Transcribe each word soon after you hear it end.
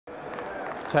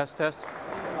Test, test.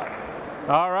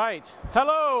 All right.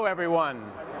 Hello, everyone.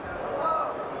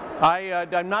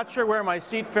 I'm not sure where my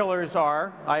seat fillers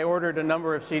are. I ordered a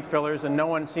number of seat fillers, and no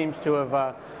one seems to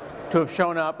have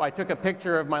shown up. I took a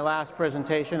picture of my last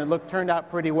presentation. It turned out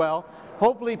pretty well.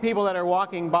 Hopefully, people that are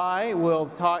walking by will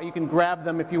talk. You can grab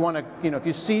them if you want to. If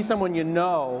you see someone you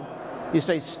know, you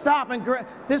say, "Stop and grab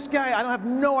this guy." I don't have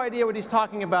no idea what he's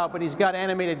talking about, but he's got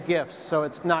animated GIFs, so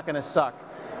it's not going to suck.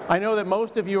 I know that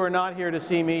most of you are not here to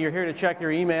see me. You're here to check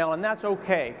your email, and that's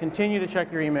okay. Continue to check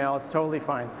your email. It's totally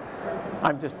fine.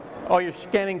 Oh, you're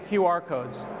scanning QR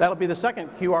codes. That'll be the second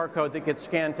QR code that gets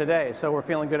scanned today, so we're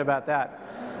feeling good about that.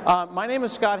 My name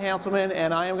is Scott Hanselman,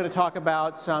 and I am going to talk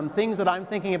about some things that I'm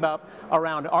thinking about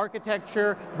around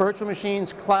architecture, virtual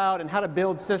machines, cloud, and how to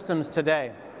build systems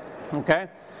today. Okay?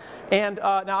 And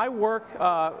now I work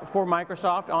for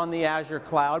Microsoft on the Azure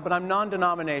cloud, but I'm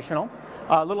non-denominational.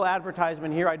 A little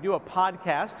advertisement here. I do a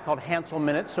podcast called Hansel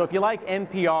Minutes. So if you like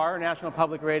NPR, National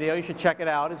Public Radio, you should check it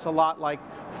out. It's a lot like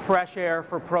fresh air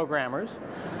for programmers.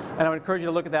 And I would encourage you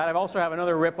to look at that. I also have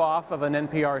another rip-off of an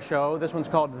NPR show. This one's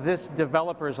called This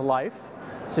Developer's Life.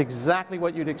 It's exactly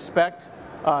what you'd expect.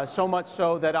 So much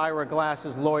so that Ira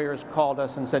Glass's lawyers called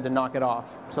us and said to knock it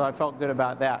off. So I felt good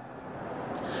about that.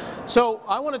 So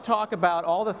I want to talk about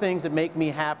all the things that make me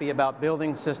happy about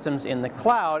building systems in the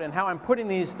cloud and how I'm putting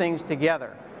these things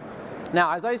together.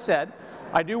 Now, as I said,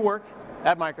 I do work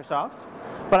at Microsoft,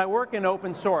 but I work in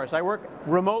open source. I work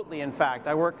remotely, in fact.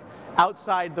 I work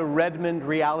outside the Redmond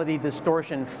reality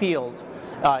distortion field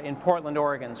in Portland,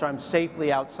 Oregon. So I'm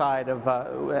safely outside of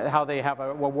how they have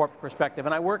a warped perspective.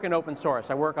 And I work in open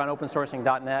source. I work on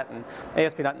opensourcing.net and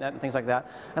ASP.NET and things like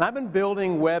that. And I've been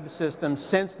building web systems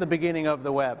since the beginning of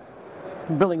the web.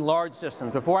 I'm building large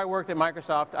systems. Before I worked at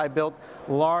Microsoft, I built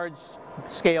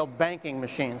large-scale banking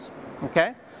machines.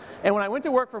 Okay? And when I went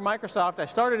to work for Microsoft, I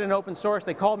started in open source.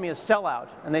 They called me a sellout.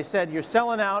 And they said, "You're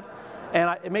selling out."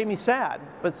 And it made me sad.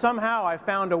 But somehow I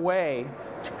found a way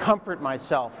to comfort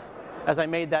myself as I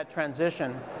made that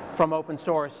transition from open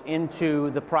source into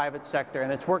the private sector.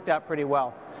 And it's worked out pretty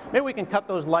well. Maybe we can cut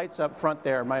those lights up front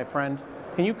there, my friend.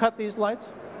 Can you cut these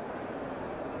lights?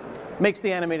 Makes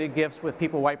the animated GIFs with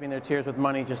people wiping their tears with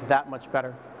money just that much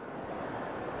better.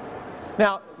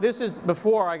 Now, this is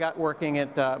before I got working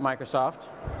at Microsoft.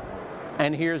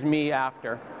 And here's me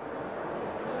after.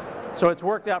 So it's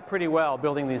worked out pretty well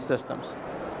building these systems.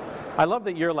 I love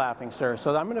that you're laughing, sir.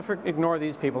 So I'm going to ignore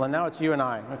these people, and now it's you and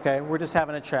I. Okay, we're just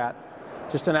having a chat,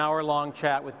 just an hour-long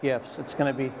chat with GIFs. It's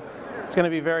going to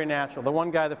be very natural. The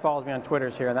one guy that follows me on Twitter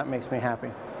is here, and that makes me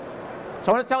happy.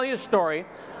 So I want to tell you a story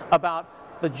about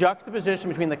the juxtaposition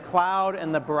between the cloud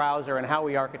and the browser and how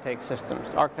we architect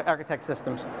systems.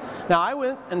 Now, I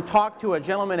went and talked to a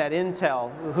gentleman at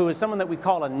Intel who is someone that we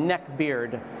call a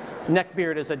neckbeard.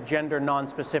 Neckbeard is a gender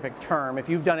non-specific term. If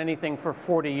you've done anything for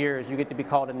 40 years, you get to be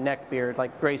called a neckbeard,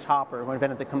 like Grace Hopper, who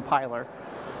invented the compiler.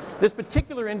 This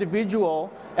particular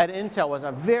individual at Intel was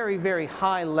a very, very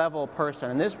high-level person.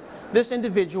 And this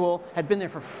individual had been there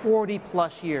for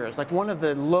 40-plus years, like one of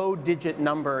the low-digit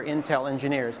number Intel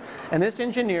engineers. And this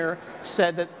engineer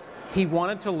said that he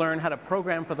wanted to learn how to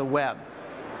program for the web.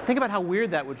 Think about how weird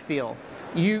that would feel.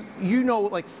 You know,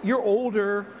 like, you're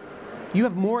older, you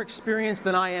have more experience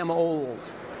than I am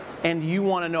old, and you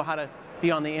want to know how to be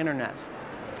on the internet.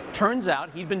 Turns out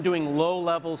he'd been doing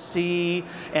low-level C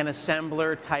and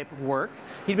assembler type of work.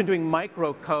 He'd been doing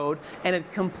microcode and had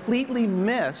completely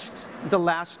missed the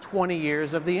last 20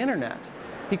 years of the internet.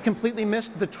 He completely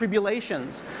missed the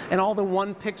tribulations and all the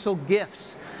one-pixel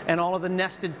GIFs and all of the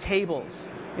nested tables,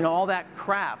 all that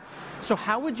crap. So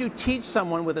how would you teach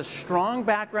someone with a strong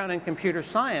background in computer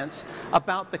science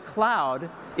about the cloud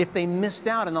if they missed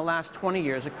out in the last 20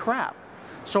 years of crap?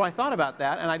 So I thought about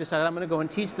that, and I decided I'm going to go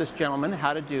and teach this gentleman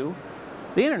how to do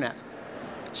the internet.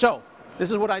 So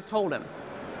this is what I told him.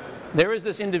 There is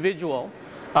this individual.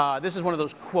 This is one of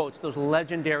those quotes, those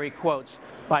legendary quotes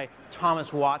by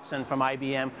Thomas Watson from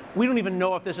IBM. We don't even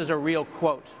know if this is a real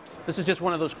quote. This is just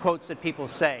one of those quotes that people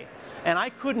say. And I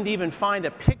couldn't even find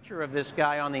a picture of this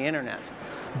guy on the internet.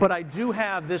 But I do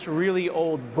have this really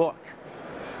old book.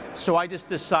 So I just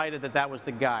decided that that was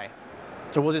the guy.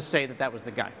 So we'll just say that that was the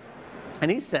guy. And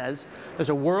he says there's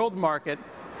a world market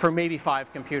for maybe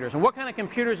 5 computers. And what kind of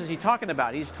computers is he talking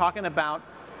about? He's talking about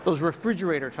those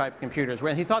refrigerator-type computers.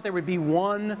 Where he thought there would be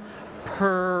one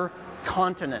per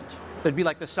continent. There'd be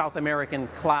like the South American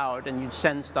cloud, and you'd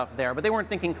send stuff there. But they weren't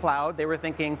thinking cloud. They were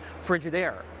thinking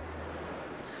Frigidaire.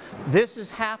 This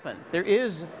has happened. There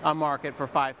is a market for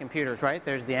 5 computers, right?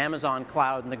 There's the Amazon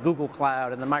cloud and the Google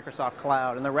cloud and the Microsoft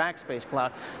cloud and the Rackspace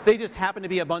cloud. They just happen to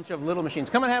be a bunch of little machines.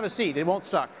 Come and have a seat. It won't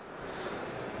suck.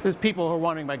 There's people who are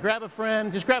wondering, like, grab a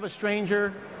friend, just grab a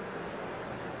stranger,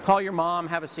 call your mom,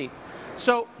 have a seat.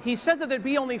 So he said that there'd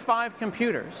be only 5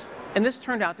 computers, and this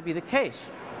turned out to be the case.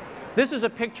 This is a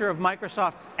picture of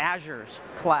Microsoft Azure's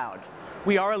cloud.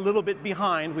 We are a little bit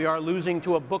behind. We are losing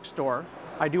to a bookstore.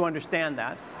 I do understand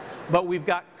that. But we've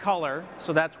got color,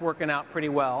 so that's working out pretty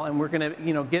well. And we're going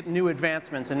to get new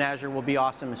advancements, and Azure will be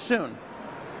awesome soon.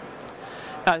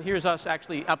 Here's us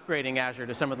actually upgrading Azure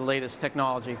to some of the latest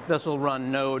technology. This will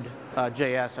run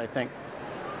Node.js, I think.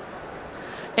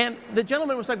 And the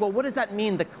gentleman was like, well, what does that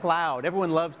mean, the cloud?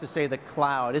 Everyone loves to say the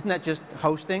cloud. Isn't that just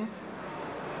hosting?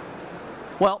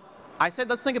 Well, I said,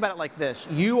 let's think about it like this.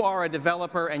 You are a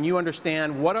developer and you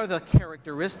understand what are the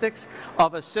characteristics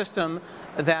of a system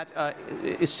that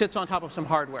sits on top of some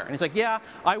hardware. And he's like, yeah,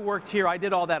 I worked here. I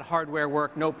did all that hardware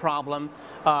work, no problem.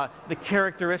 The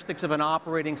characteristics of an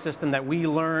operating system that we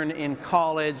learn in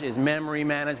college is memory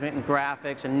management and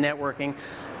graphics and networking.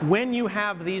 When you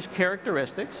have these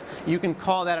characteristics, you can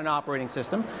call that an operating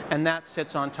system, and that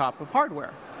sits on top of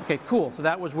hardware. Okay, cool. So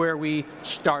that was where we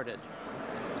started.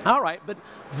 All right, but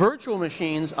virtual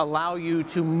machines allow you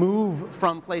to move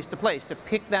from place to place, to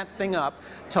pick that thing up,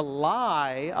 to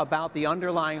lie about the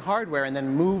underlying hardware, and then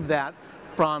move that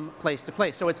from place to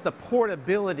place. So it's the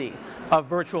portability of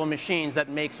virtual machines that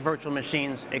makes virtual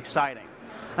machines exciting.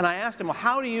 And I asked him, well,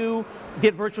 how do you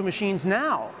get virtual machines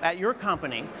now at your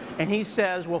company? And he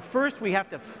says, well, first we have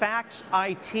to fax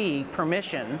IT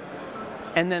permission,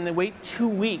 and then they wait 2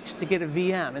 weeks to get a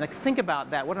VM. And like, think about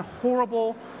that. What a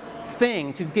horrible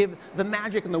thing to give the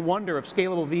magic and the wonder of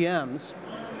scalable VMs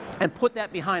and put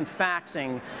that behind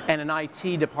faxing and an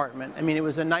IT department. I mean, it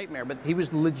was a nightmare, but he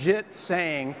was legit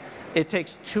saying it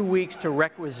takes 2 weeks to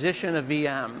requisition a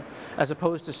VM as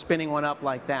opposed to spinning one up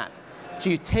like that.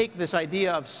 So you take this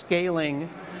idea of scaling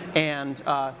and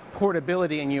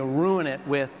portability and you ruin it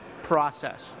with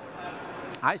process.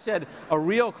 I said a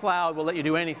real cloud will let you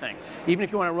do anything. Even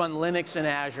if you want to run Linux in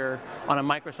Azure on a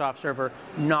Microsoft server,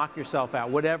 knock yourself out.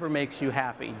 Whatever makes you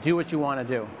happy. Do what you want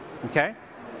to do. Okay?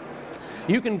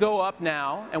 You can go up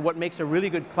now, and what makes a really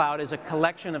good cloud is a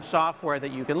collection of software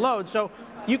that you can load. So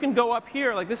you can go up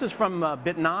here, like this is from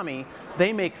Bitnami.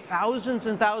 They make thousands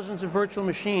and thousands of virtual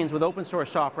machines with open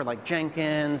source software like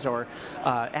Jenkins or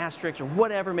Asterisk or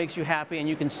whatever makes you happy. And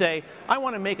you can say, I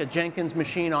want to make a Jenkins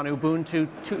machine on Ubuntu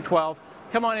 2.12.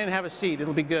 Come on in and have a seat.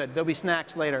 It'll be good. There'll be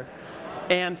snacks later.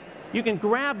 And you can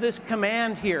grab this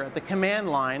command here at the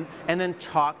command line and then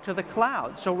talk to the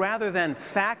cloud. So rather than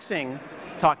faxing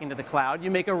talking to the cloud,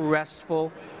 you make a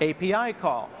RESTful API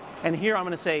call. And here I'm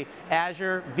going to say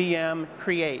Azure VM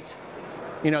create.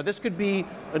 You know, this could be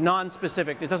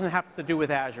non-specific. It doesn't have to do with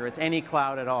Azure. It's any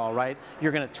cloud at all, right?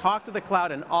 You're going to talk to the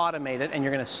cloud and automate it, and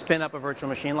you're going to spin up a virtual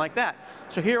machine like that.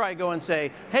 So here I go and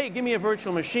say, hey, give me a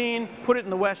virtual machine, put it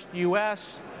in the West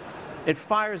US. It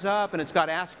fires up, and it's got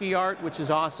ASCII art, which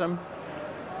is awesome.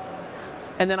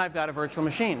 And then I've got a virtual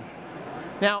machine.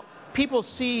 Now, people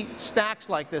see stacks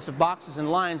like this of boxes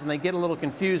and lines, and they get a little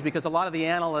confused because a lot of the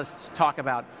analysts talk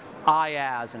about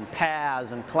IaaS and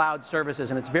PaaS and cloud services,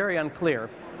 and it's very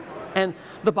unclear. And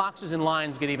the boxes and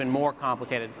lines get even more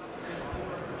complicated.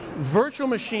 Virtual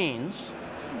machines,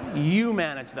 you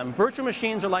manage them. Virtual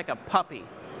machines are like a puppy.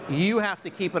 You have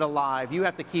to keep it alive. You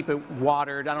have to keep it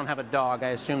watered. I don't have a dog. I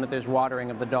assume that there's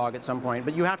watering of the dog at some point.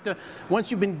 But you have to,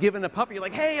 once you've been given a puppy, you're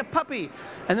like, hey, a puppy.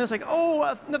 And then it's like,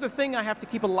 oh, another thing I have to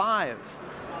keep alive.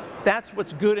 That's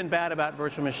what's good and bad about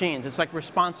virtual machines. It's like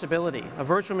responsibility. A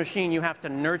virtual machine you have to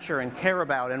nurture and care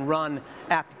about and run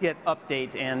apt-get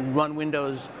update and run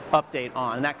Windows update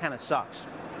on, and that kind of sucks.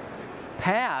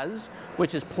 PaaS,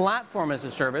 which is platform as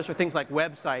a service, or things like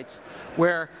websites,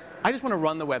 where I just want to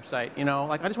run the website, you know,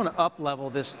 like I just want to up-level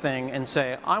this thing and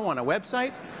say, I want a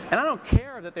website, and I don't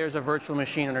care that there's a virtual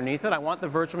machine underneath it. I want the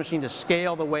virtual machine to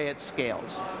scale the way it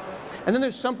scales. And then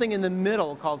there's something in the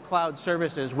middle called cloud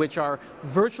services, which are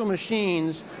virtual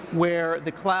machines where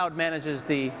the cloud manages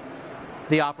the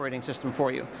operating system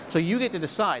for you. So you get to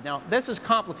decide. Now, this is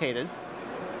complicated.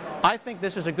 I think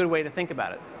this is a good way to think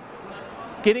about it.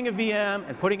 Getting a VM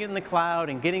and putting it in the cloud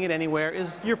and getting it anywhere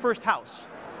is your first house.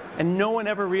 And no one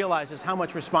ever realizes how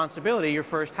much responsibility your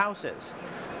first house is.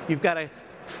 You've got to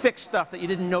fix stuff that you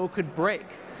didn't know could break.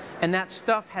 And that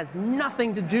stuff has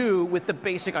nothing to do with the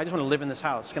basic, I just want to live in this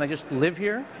house. Can I just live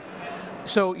here?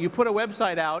 So you put a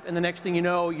website out, and the next thing you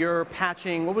know, you're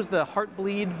patching, what was the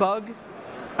Heartbleed bug?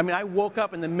 I mean, I woke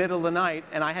up in the middle of the night,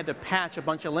 and I had to patch a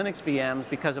bunch of Linux VMs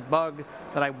because a bug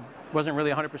that I wasn't really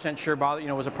 100% sure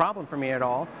was a problem for me at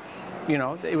all. You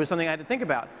know, it was something I had to think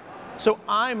about. So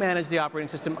I manage the operating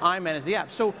system, I manage the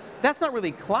app. So that's not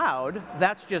really cloud,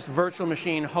 that's just virtual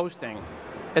machine hosting.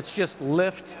 It's just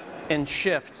lift and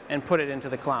shift and put it into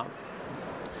the cloud.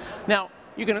 Now,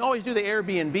 you can always do the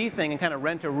Airbnb thing and kind of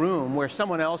rent a room where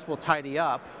someone else will tidy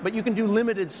up, but you can do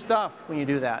limited stuff when you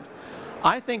do that.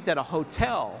 I think that a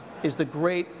hotel is the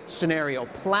great scenario,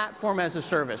 platform as a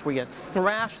service, where you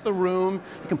thrash the room,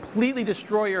 you completely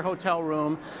destroy your hotel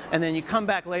room, and then you come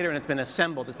back later and it's been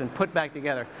assembled, it's been put back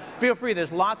together. Feel free,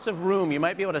 there's lots of room. You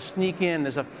might be able to sneak in.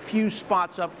 There's a few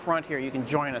spots up front here. You can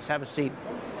join us, have a seat.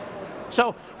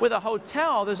 So with a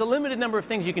hotel, there's a limited number of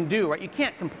things you can do, right? You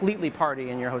can't completely party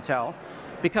in your hotel,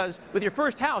 because with your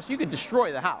first house, you could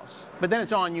destroy the house, but then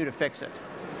it's on you to fix it.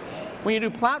 When you do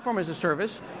platform as a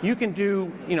service, you can do,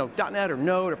 .NET or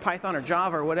Node or Python or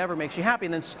Java or whatever makes you happy,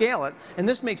 and then scale it, and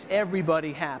this makes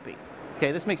everybody happy.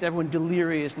 Okay, this makes everyone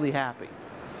deliriously happy.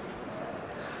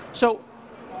 So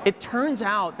it turns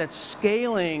out that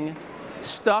scaling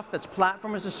stuff that's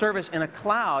platform as a service in a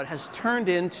cloud has turned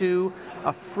into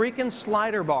a freaking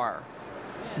slider bar.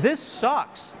 This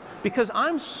sucks, because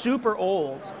I'm super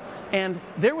old. And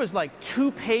there was like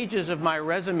 2 pages of my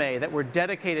resume that were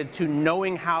dedicated to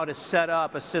knowing how to set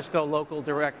up a Cisco local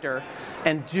director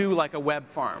and do like a web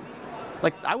farm.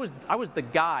 Like I was the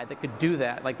guy that could do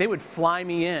that. Like they would fly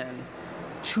me in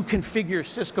to configure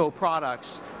Cisco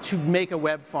products to make a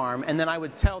web farm, and then I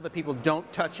would tell the people,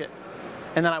 don't touch it.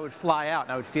 And then I would fly out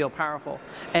and I would feel powerful.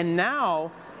 And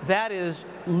now that is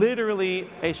literally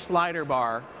a slider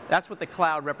bar. That's what the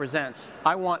cloud represents.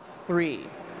 I want 3.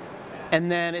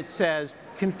 And then it says,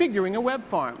 configuring a web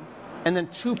farm. And then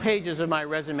 2 pages of my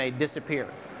resume disappear.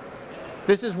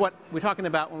 This is what we're talking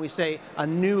about when we say a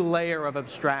new layer of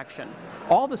abstraction.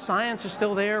 All the science is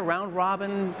still there, round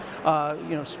robin,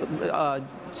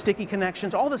 sticky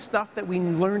connections, all the stuff that we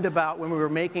learned about when we were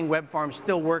making web farms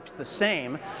still works the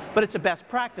same, but it's a best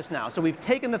practice now. So we've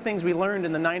taken the things we learned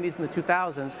in the 90s and the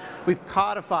 2000s, we've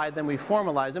codified them, we've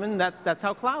formalized them, and that's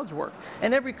how clouds work.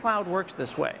 And every cloud works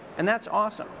this way, and that's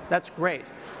awesome. That's great.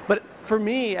 But for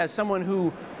me, as someone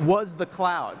who was the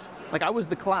cloud, like I was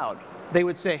the cloud, they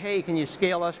would say, hey, can you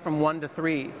scale us from 1 to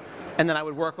 3? And then I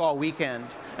would work all weekend,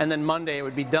 and then Monday it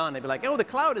would be done. They'd be like, oh, the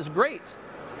cloud is great,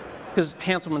 because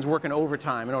Hanselman's working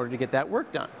overtime in order to get that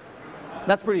work done.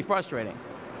 That's pretty frustrating.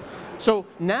 So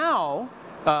now,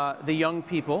 the young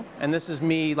people, and this is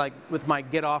me like with my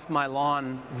get off my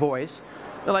lawn voice,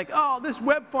 they're like, oh, this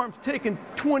web farm's taking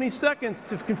 20 seconds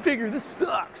to configure, this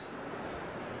sucks.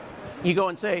 You go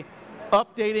and say,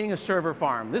 updating a server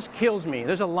farm. This kills me.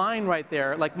 There's a line right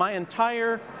there. Like my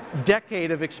entire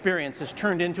decade of experience has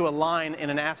turned into a line in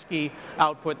an ASCII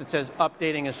output that says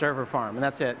updating a server farm. And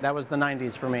that's it. That was the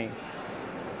 90s for me.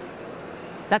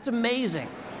 That's amazing.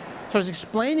 So I was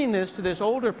explaining this to this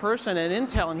older person at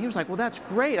Intel, and he was like, well, that's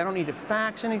great. I don't need to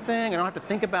fax anything. I don't have to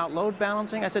think about load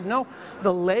balancing. I said, no,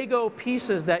 the Lego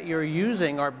pieces that you're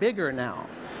using are bigger now.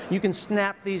 You can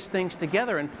snap these things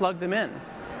together and plug them in.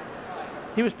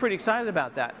 He was pretty excited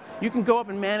about that. You can go up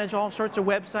and manage all sorts of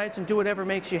websites and do whatever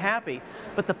makes you happy.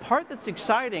 But the part that's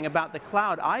exciting about the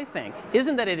cloud, I think,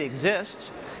 isn't that it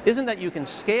exists, isn't that you can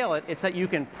scale it, it's that you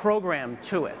can program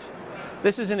to it.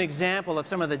 This is an example of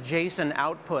some of the JSON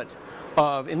output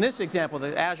of, in this example,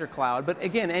 the Azure cloud, but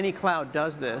again, any cloud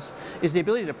does this, is the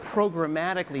ability to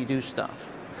programmatically do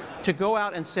stuff. To go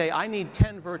out and say, I need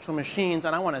 10 virtual machines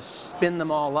and I want to spin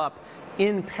them all up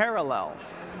in parallel.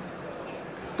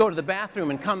 Go to the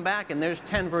bathroom and come back and there's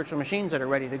 10 virtual machines that are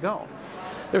ready to go.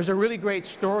 There's a really great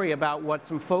story about what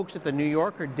some folks at the New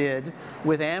Yorker did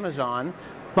with Amazon.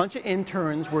 A bunch of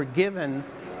interns were given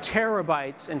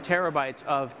terabytes and terabytes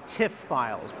of TIFF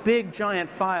files, big giant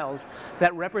files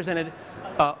that represented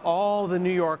all the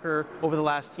New Yorker over the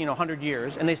last 100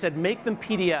 years, and they said make them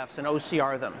PDFs and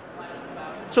OCR them.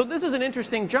 So this is an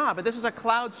interesting job, but this is a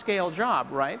cloud scale job,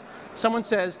 right? Someone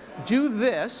says do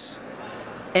this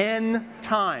n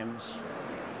times.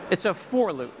 It's a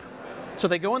for loop. So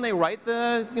they go and they write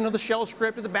the, the shell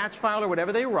script or the batch file or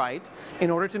whatever they write in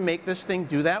order to make this thing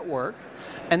do that work.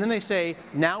 And then they say,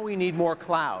 now we need more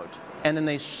cloud. And then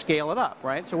they scale it up,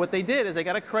 right? So what they did is they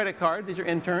got a credit card. These are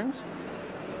interns.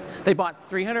 They bought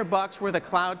 $300 worth of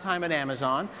cloud time at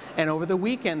Amazon. And over the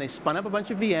weekend, they spun up a bunch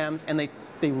of VMs and they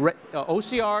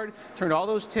OCR'd, turned all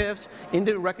those TIFFs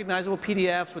into recognizable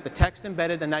PDFs with the text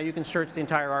embedded. And now you can search the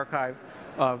entire archive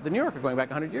of the New Yorker going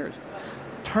back 100 years.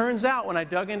 Turns out, when I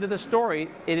dug into the story,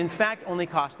 it in fact only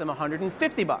cost them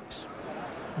 $150.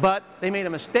 But they made a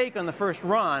mistake on the first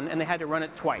run, and they had to run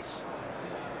it twice.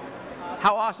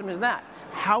 How awesome is that?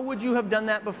 How would you have done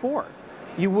that before?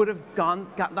 You would have gotten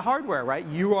the hardware, right?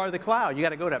 You are the cloud. You got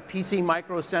to go to PC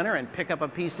Micro Center and pick up a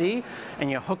PC, and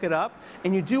you hook it up,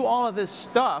 and you do all of this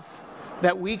stuff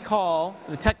that we call,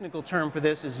 the technical term for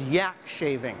this is yak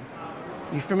shaving.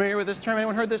 You familiar with this term?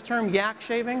 Anyone heard this term, yak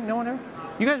shaving? No one heard?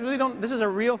 You guys really don't, this is a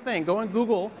real thing. Go and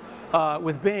Google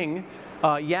with Bing,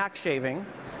 yak shaving.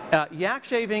 Yak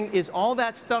shaving is all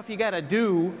that stuff you got to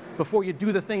do before you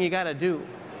do the thing you got to do.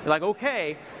 You're like,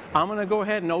 okay, I'm going to go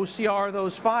ahead and OCR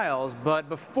those files, but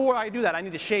before I do that, I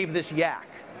need to shave this yak.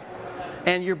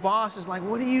 And your boss is like,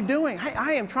 what are you doing?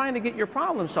 I am trying to get your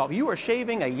problem solved. You are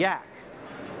shaving a yak.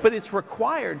 But it's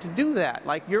required to do that.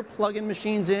 Like, you're plugging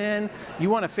machines in, you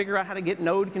want to figure out how to get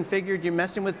Node configured, you're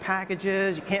messing with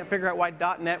packages, you can't figure out why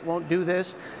 .NET won't do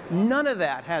this. None of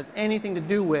that has anything to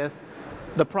do with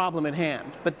the problem at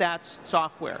hand. But that's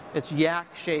software. It's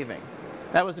yak shaving.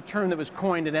 That was the term that was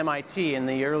coined at MIT in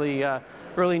the early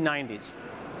 90s.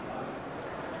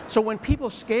 So when people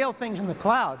scale things in the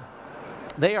cloud,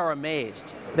 they are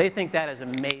amazed. They think that is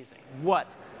amazing.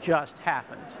 What just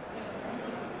happened?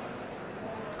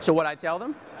 So what I tell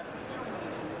them?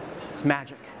 It's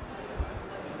magic.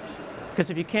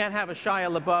 Because if you can't have a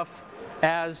Shia LaBeouf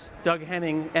as Doug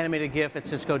Henning animated GIF at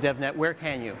Cisco DevNet, where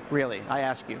can you, really? I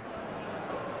ask you.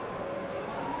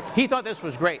 He thought this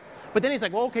was great. But then he's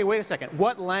like, well, okay, wait a second.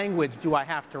 What language do I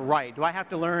have to write? Do I have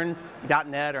to learn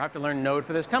 .NET or have to learn Node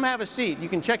for this? Come have a seat. You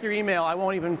can check your email. I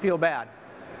won't even feel bad.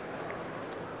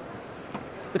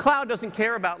 The cloud doesn't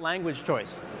care about language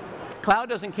choice. Cloud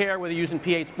doesn't care whether you're using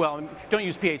PHP, well, if you don't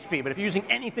use PHP, but if you're using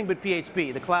anything but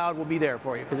PHP, the cloud will be there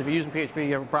for you, because if you're using PHP,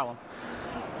 you have a problem.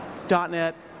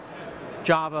 .NET,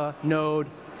 Java, Node,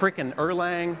 frickin'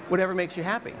 Erlang, whatever makes you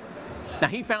happy. Now,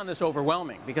 he found this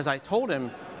overwhelming, because I told him,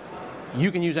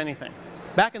 you can use anything.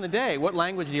 Back in the day, what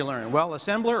language do you learn? Well,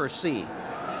 assembler or C,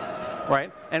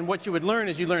 right? And what you would learn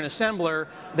is you learn assembler,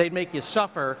 they'd make you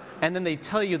suffer, and then they'd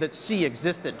tell you that C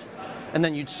existed. And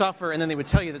then you'd suffer, and then they would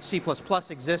tell you that C++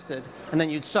 existed, and then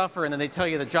you'd suffer, and then they'd tell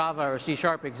you that Java or C#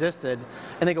 existed,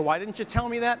 and they go, why didn't you tell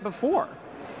me that before?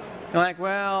 And I'm like,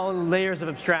 well, layers of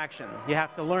abstraction. You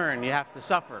have to learn, you have to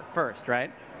suffer first,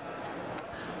 right?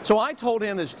 So I told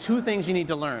him there's two things you need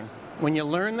to learn. When you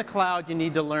learn the cloud, you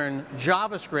need to learn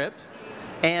JavaScript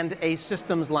and a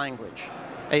systems language,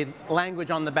 a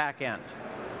language on the back end.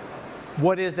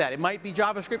 What is that? It might be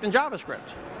JavaScript and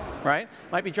JavaScript, right?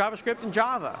 It might be JavaScript and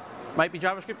Java. Might be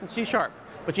JavaScript and C#.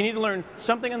 But you need to learn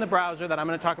something in the browser that I'm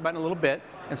going to talk about in a little bit,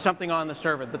 and something on the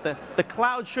server. But the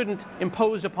cloud shouldn't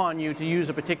impose upon you to use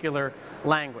a particular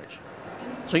language.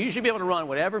 So you should be able to run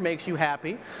whatever makes you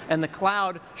happy, and the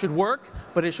cloud should work,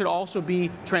 but it should also be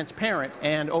transparent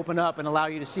and open up and allow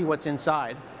you to see what's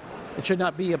inside. It should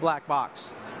not be a black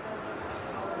box.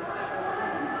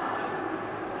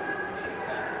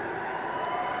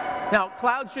 Now,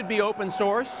 cloud should be open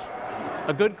source.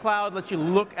 A good cloud lets you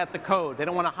look at the code. They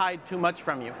don't want to hide too much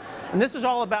from you. And this is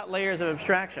all about layers of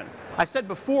abstraction. I said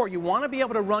before, you want to be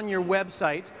able to run your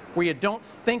website where you don't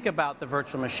think about the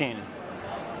virtual machine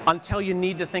until you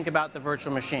need to think about the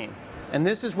virtual machine. And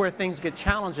this is where things get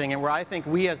challenging, and where I think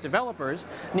we as developers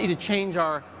need to change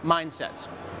our mindsets.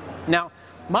 Now,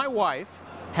 my wife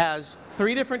has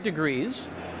 3 different degrees,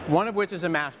 one of which is a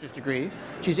master's degree.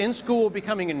 She's in school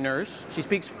becoming a nurse. She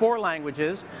speaks 4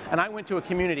 languages, and I went to a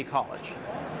community college.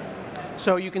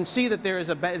 So you can see that there's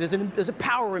a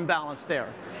power imbalance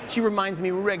there. She reminds me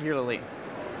regularly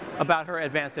about her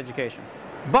advanced education.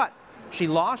 But she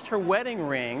lost her wedding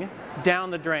ring down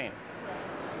the drain.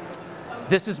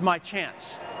 This is my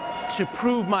chance to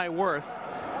prove my worth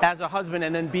as a husband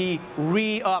and then be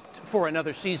re-upped for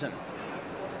another season.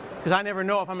 Because I never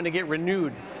know if I'm going to get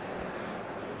renewed.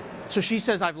 So she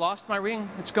says, I've lost my ring,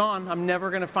 it's gone, I'm never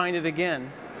going to find it again.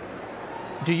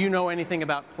 Do you know anything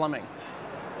about plumbing?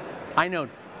 I know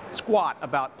squat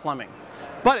about plumbing.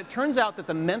 But it turns out that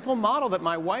the mental model that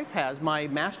my wife has, my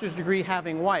master's degree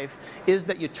having wife, is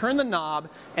that you turn the knob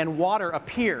and water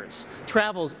appears,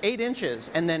 travels 8 inches,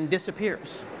 and then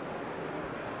disappears.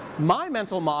 My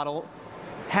mental model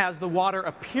has the water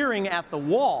appearing at the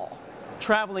wall,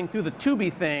 traveling through the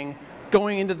tubey thing,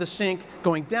 going into the sink,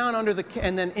 going down under the,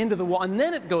 and then into the wall, and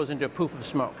then it goes into a poof of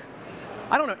smoke.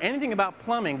 I don't know anything about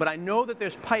plumbing, but I know that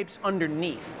there's pipes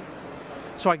underneath.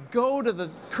 So I go to the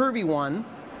curvy one,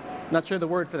 not sure the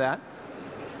word for that,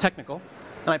 it's technical,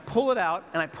 and I pull it out,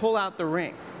 and I pull out the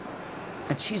ring.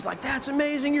 And she's like, that's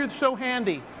amazing, you're so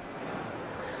handy.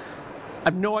 I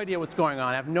have no idea what's going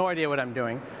on, I have no idea what I'm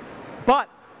doing. But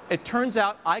it turns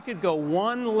out I could go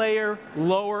 1 layer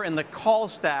lower in the call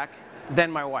stack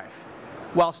than my wife,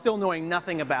 while still knowing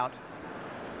nothing about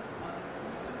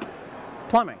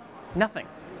plumbing. Nothing.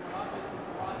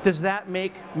 Does that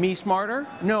make me smarter?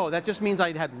 No, that just means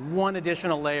I had 1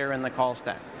 additional layer in the call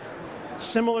stack.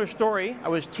 Similar story, I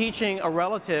was teaching a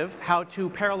relative how to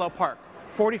parallel park.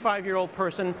 45-year-old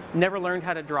person, never learned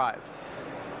how to drive.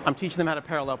 I'm teaching them how to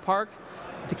parallel park.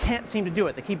 they can't seem to do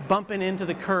it. They keep bumping into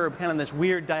the curb, kind of this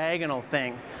weird diagonal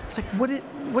thing. It's like,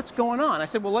 what's going on? I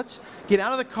said, well, let's get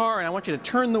out of the car, and I want you to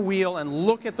turn the wheel and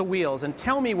look at the wheels and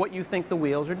tell me what you think the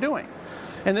wheels are doing.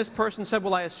 And this person said,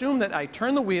 well, I assume that I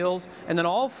turn the wheels, and then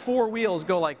all 4 wheels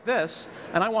go like this,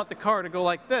 and I want the car to go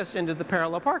like this into the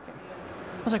parallel parking.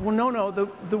 I was like, well, no,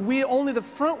 only the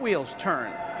front wheels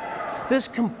turn. This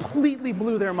completely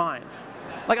blew their mind.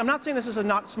 Like, I'm not saying this is a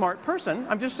not smart person.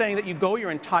 I'm just saying that you go your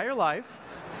entire life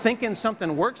thinking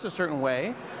something works a certain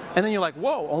way, and then you're like,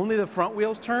 whoa, only the front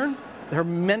wheels turn? Her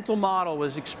mental model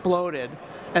was exploded,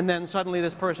 and then suddenly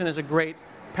this person is a great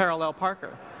parallel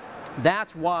parker.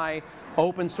 That's why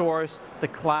open source, the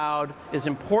cloud is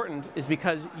important, is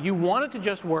because you want it to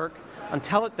just work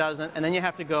until it doesn't, and then you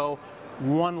have to go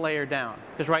one layer down.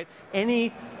 Because, right,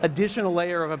 any additional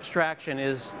layer of abstraction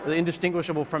is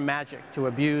indistinguishable from magic, to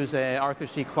abuse a Arthur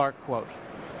C. Clarke quote.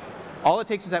 All it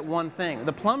takes is that one thing.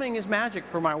 The plumbing is magic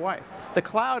for my wife. The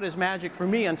cloud is magic for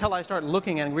me until I start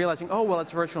looking and realizing, oh, well,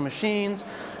 it's virtual machines,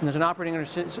 and there's an operating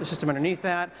system underneath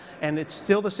that, and it's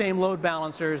still the same load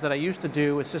balancers that I used to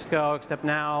do with Cisco, except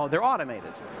now they're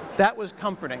automated. That was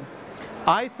comforting.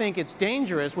 I think it's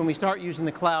dangerous when we start using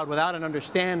the cloud without an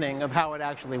understanding of how it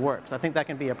actually works. I think that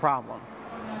can be a problem.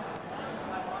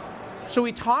 So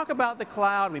we talk about the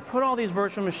cloud, we put all these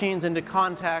virtual machines into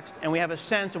context, and we have a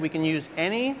sense that we can use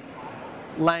any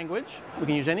language, we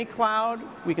can use any cloud,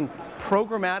 we can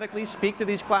programmatically speak to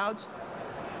these clouds,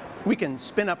 we can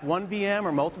spin up one VM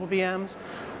or multiple VMs,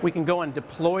 we can go and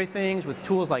deploy things with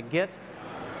tools like Git.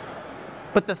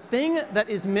 But the thing that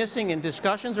is missing in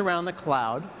discussions around the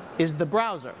cloud is the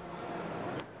browser,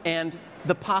 and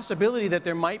the possibility that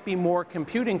there might be more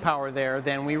computing power there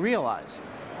than we realize.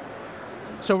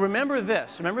 So remember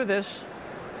this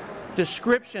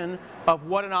description of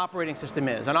what an operating system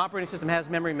is. An operating system has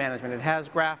memory management, it has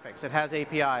graphics, it has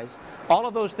APIs. All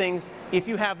of those things, if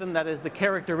you have them, that is the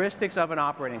characteristics of an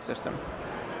operating system.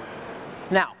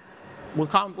 Now, we'll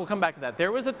come back to that.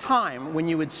 There was a time when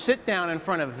you would sit down in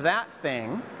front of that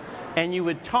thing and you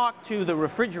would talk to the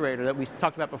refrigerator that we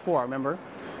talked about before, remember?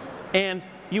 And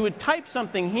you would type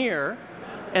something here,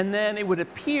 and then it would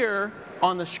appear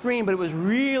on the screen, but it was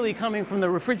really coming from the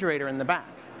refrigerator in the back,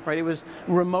 right? It was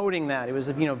remoting that. It was,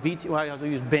 VT, well, I'll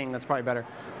use Bing, that's probably better.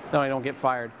 No, I don't get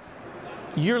fired.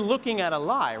 You're looking at a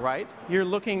lie, right? You're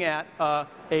looking at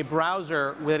a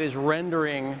browser that is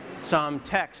rendering some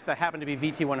text that happened to be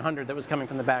VT100 that was coming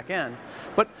from the back end.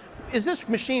 But is this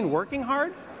machine working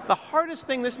hard? The hardest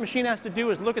thing this machine has to do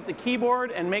is look at the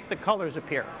keyboard and make the colors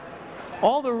appear.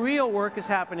 All the real work is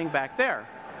happening back there.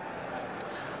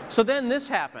 So then this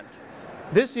happened.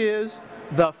 This is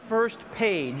the first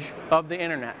page of the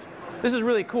internet. This is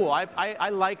really cool. I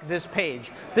like this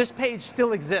page. This page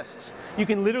still exists. You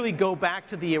can literally go back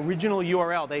to the original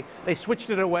URL. They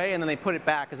switched it away and then they put it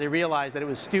back because they realized that it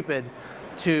was stupid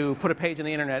to put a page on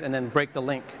the internet and then break the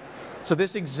link. So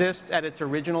this exists at its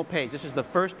original page. This is the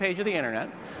first page of the internet,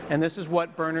 and this is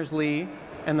what Berners-Lee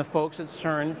and the folks at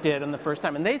CERN did on the first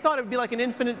time. And they thought it would be like an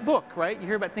infinite book, right? You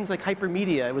hear about things like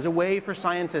hypermedia. It was a way for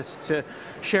scientists to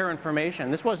share information.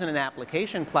 This wasn't an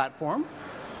application platform.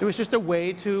 It was just a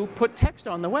way to put text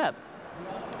on the web.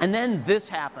 And then this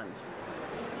happened.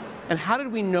 And how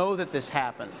did we know that this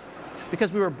happened?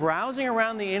 Because we were browsing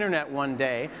around the internet one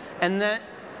day, and then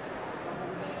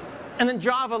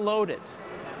Java loaded.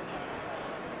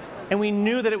 And we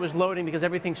knew that it was loading because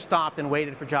everything stopped and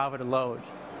waited for Java to load.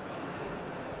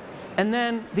 And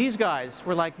then these guys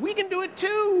were like, we can do it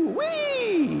too,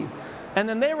 whee! And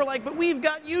then they were like, but we've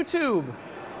got YouTube.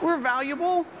 We're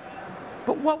valuable.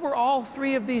 But what were all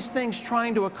 3 of these things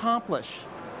trying to accomplish?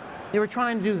 They were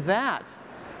trying to do that.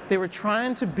 They were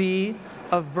trying to be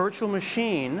a virtual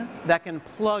machine that can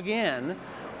plug in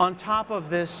on top of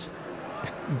this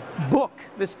book,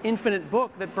 this infinite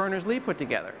book that Berners-Lee put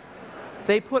together.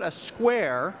 They put a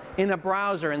square in a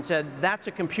browser and said, that's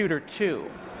a computer too.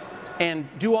 And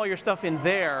do all your stuff in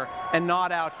there and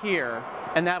not out here,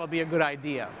 and that'll be a good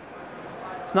idea.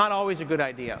 It's not always a good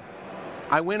idea.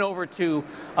 I went over to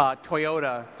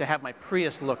Toyota to have my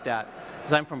Prius looked at,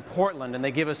 because I'm from Portland, and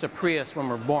they give us a Prius when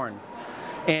we're born.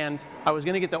 And I was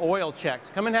going to get the oil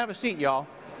checked. Come and have a seat, y'all.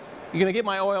 You're going to get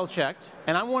my oil checked,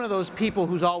 and I'm one of those people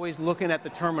who's always looking at the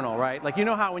terminal, right? Like, you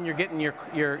know how when you're getting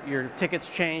your tickets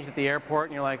changed at the airport,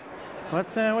 and you're like,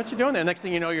 what you doing there? Next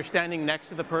thing you know, you're standing next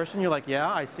to the person. You're like, yeah,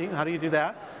 I see. How do you do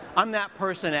that? I'm that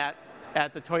person at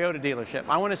the Toyota dealership.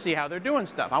 I want to see how they're doing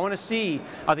stuff. I want to see,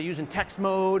 are they using text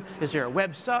mode? Is there a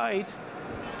website?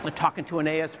 They're talking to an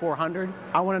AS400.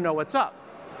 I want to know what's up.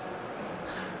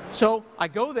 So I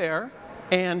go there,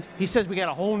 and he says, we got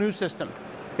a whole new system.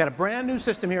 We've got a brand new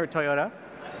system here at Toyota.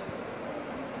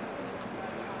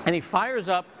 And he fires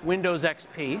up Windows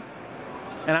XP.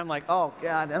 And I'm like, oh,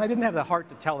 God. And I didn't have the heart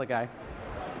to tell the guy.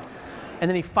 And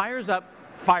then he fires up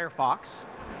Firefox.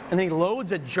 And then he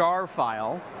loads a jar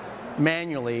file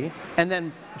manually. And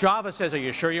then Java says, are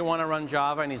you sure you want to run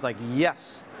Java? And he's like,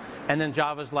 yes. And then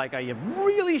Java's like, are you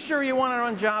really sure you want to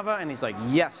run Java? And he's like,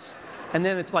 yes. And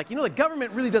then it's like, you know, the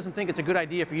government really doesn't think it's a good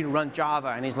idea for you to run Java.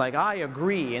 And he's like, I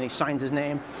agree. And he signs his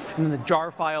name. And then the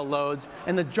jar file loads.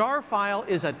 And the jar file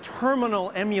is a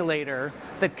terminal emulator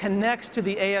that connects to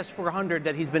the AS400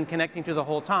 that he's been connecting to the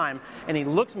whole time. And he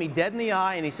looks me dead in the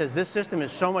eye and he says, this system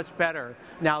is so much better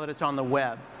now that it's on the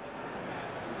web.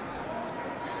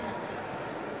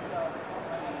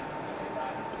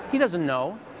 He doesn't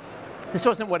know. This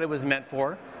wasn't what it was meant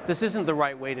for. This isn't the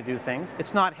right way to do things.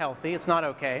 It's not healthy. It's not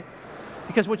okay.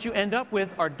 Because what you end up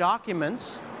with are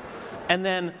documents and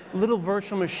then little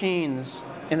virtual machines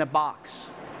in a box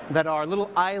that are little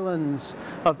islands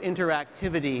of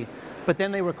interactivity, but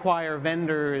then they require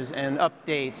vendors and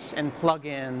updates and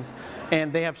plugins,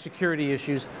 and they have security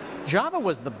issues. Java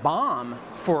was the bomb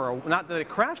for, not that it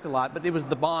crashed a lot, but it was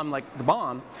the bomb, like the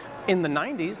bomb in the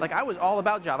 90s. Like, I was all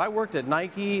about Java. I worked at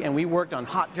Nike, and we worked on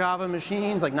hot Java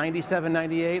machines, like 97,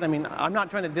 98. I mean, I'm not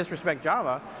trying to disrespect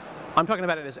Java. I'm talking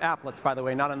about it as applets, by the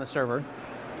way, not on the server.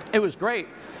 It was great,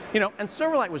 you know, and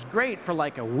Silverlight was great for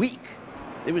like a week.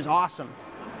 It was awesome.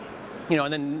 You know,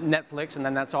 and then Netflix, and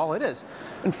then that's all it is.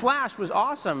 And Flash was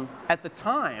awesome at the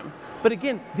time. But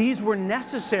again, these were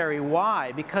necessary.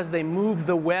 Why? Because they moved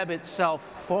the web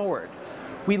itself forward.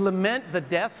 We lament the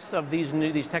deaths of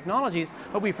these technologies,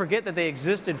 but we forget that they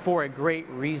existed for a great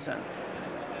reason.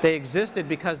 They existed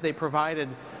because they provided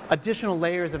additional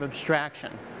layers of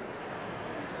abstraction.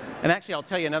 And actually, I'll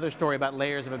tell you another story about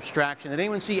layers of abstraction. Did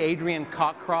anyone see Adrian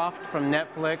Cockcroft from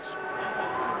Netflix?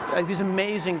 He's an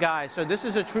amazing guy. So this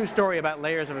is a true story about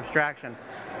layers of abstraction.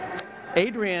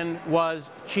 Adrian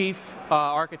was chief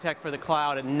architect for the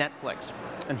cloud at Netflix.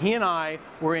 And he and I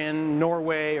were in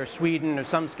Norway or Sweden or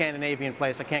some Scandinavian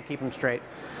place. I can't keep him straight.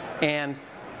 And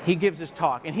he gives this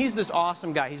talk. And he's this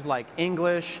awesome guy. He's like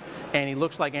English, and he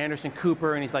looks like Anderson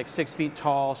Cooper, and he's like 6 feet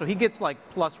tall. So he gets like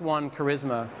 +1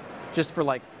 charisma just for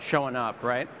like showing up,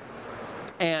 right?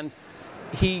 And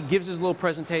he gives his little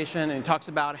presentation and he talks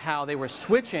about how they were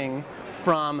switching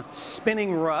from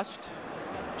spinning Rust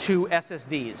to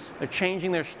SSDs. They're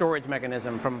changing their storage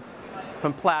mechanism from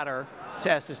platter to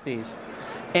SSDs.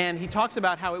 And he talks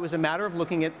about how it was a matter of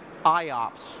looking at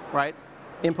IOPS, right?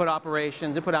 Input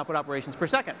output operations per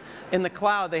second. In the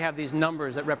cloud, they have these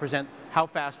numbers that represent how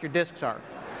fast your disks are.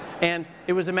 And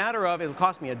it was a matter of, it'll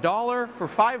cost me $1 for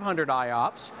 500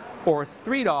 IOPS or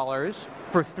 $3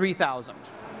 for 3,000.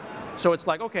 So it's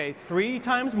like, okay, 3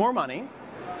 times more money,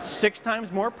 6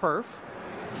 times more perf.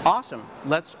 Awesome.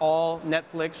 Let's all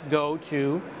Netflix go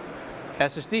to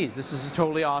SSDs. This is a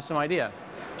totally awesome idea.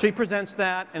 So he presents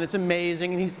that, and it's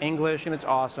amazing, and he's English, and it's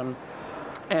awesome.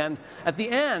 And at the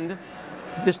end,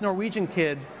 this Norwegian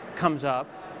kid comes up,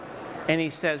 and he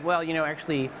says, well, you know,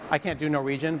 actually, I can't do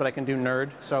Norwegian, but I can do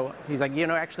nerd. So he's like, you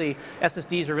know, actually,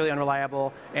 SSDs are really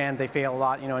unreliable, and they fail a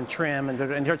lot, you know, in trim,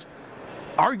 and just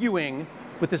arguing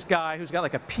with this guy who's got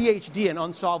like a PhD in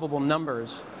unsolvable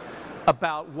numbers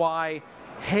about why,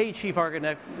 hey, chief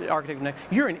architect,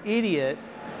 you're an idiot.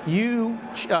 You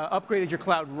upgraded your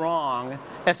cloud wrong.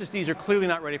 SSDs are clearly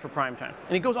not ready for prime time.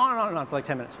 And he goes on and on and on for like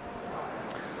 10 minutes.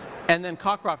 And then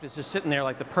Cockcroft is just sitting there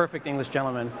like the perfect English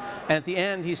gentleman. And at the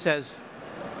end, he says,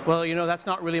 well, you know, that's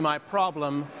not really my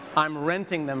problem. I'm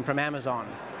renting them from Amazon.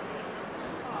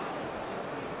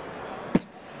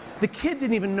 The kid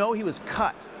didn't even know he was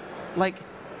cut. Like,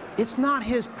 it's not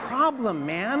his problem,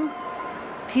 man.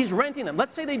 He's renting them.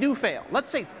 Let's say they do fail. Let's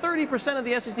say 30% of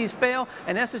the SSDs fail,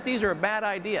 and SSDs are a bad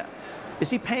idea. Is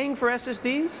he paying for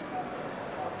SSDs?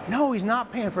 No, he's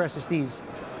not paying for SSDs.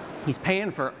 He's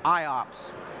paying for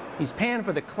IOPS. He's paying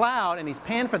for the cloud, and he's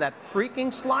paying for that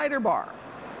freaking slider bar.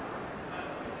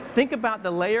 Think about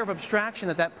the layer of abstraction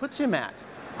that that puts him at.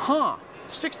 Huh,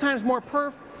 6 times more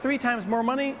perf, 3 times more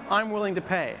money, I'm willing to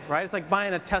pay, right? It's like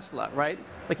buying a Tesla, right?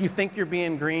 Like you think you're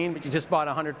being green, but you just bought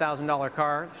a $100,000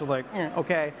 car, so like,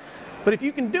 okay. But if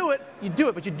you can do it,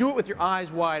 but you do it with your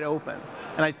eyes wide open.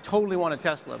 And I totally want a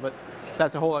Tesla, but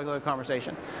that's a whole other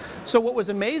conversation. So what was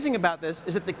amazing about this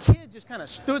is that the kid just kind of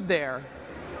stood there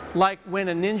like when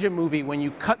a ninja movie, when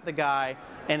you cut the guy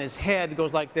and his head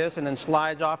goes like this and then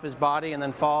slides off his body and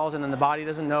then falls and then the body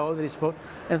doesn't know that he's supposed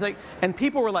to. And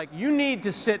people were like, you need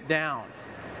to sit down.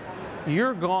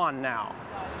 You're gone now.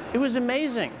 It was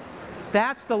amazing.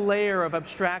 That's the layer of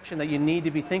abstraction that you need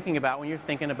to be thinking about when you're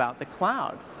thinking about the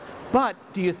cloud. But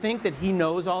do you think that he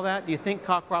knows all that? Do you think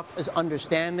Cockcroft is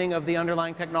understanding of the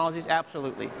underlying technologies?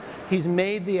 Absolutely. He's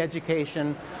made the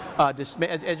educated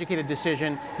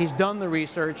decision. He's done the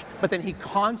research, but then he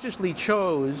consciously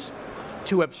chose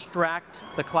to abstract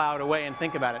the cloud away and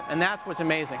think about it. And that's what's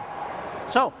amazing.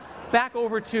 So back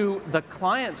over to the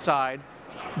client side,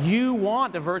 you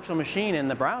want a virtual machine in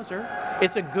the browser.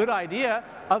 It's a good idea.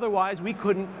 Otherwise, we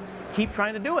couldn't keep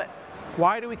trying to do it.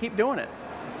 Why do we keep doing it?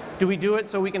 Do we do it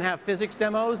so we can have physics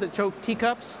demos that choke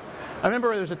teacups? I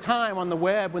remember there was a time on the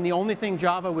web when the only thing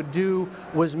Java would do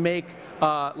was make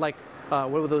what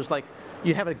were those, like,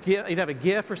 you'd have a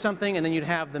GIF or something, and then you'd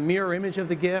have the mirror image of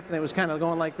the GIF, and it was kind of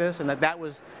going like this, and it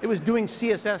was doing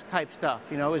CSS type stuff.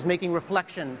 You know, it was making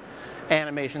reflection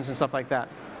animations and stuff like that.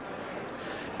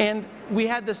 And we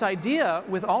had this idea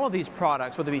with all of these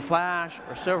products, whether it be Flash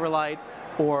or Silverlight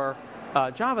or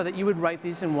Java, that you would write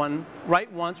these in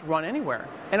write once, run anywhere.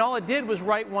 And all it did was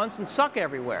write once and suck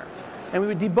everywhere. And we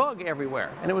would debug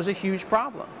everywhere. And it was a huge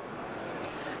problem.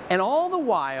 And all the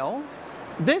while,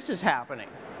 this is happening.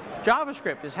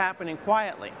 JavaScript is happening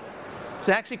quietly. It's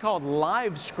actually called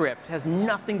LiveScript. It has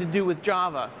nothing to do with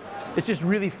Java. It's just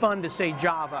really fun to say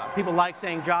Java. People like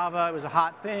saying Java. It was a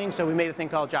hot thing, so we made a thing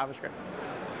called JavaScript.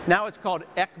 Now it's called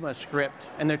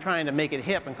ECMAScript, and they're trying to make it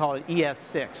hip and call it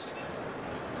ES6.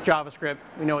 It's JavaScript.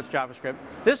 We know it's JavaScript.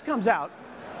 This comes out,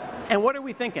 and what are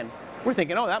we thinking? We're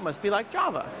thinking, oh, that must be like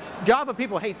Java. Java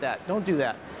people hate that. Don't do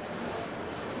that.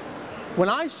 When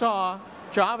I saw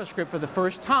JavaScript for the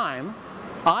first time,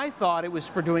 I thought it was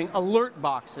for doing alert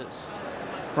boxes,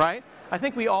 right? I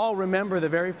think we all remember the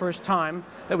very first time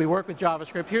that we worked with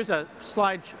JavaScript. Here's a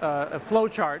slide, a flow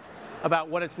chart about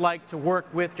what it's like to work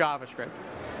with JavaScript.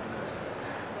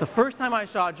 The first time I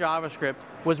saw JavaScript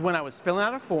was when I was filling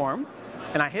out a form,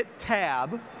 and I hit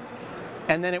tab,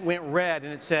 and then it went red,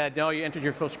 and it said, no, you entered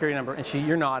your social security number. And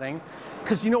you're nodding.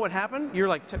 Because you know what happened? You're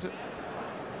like, because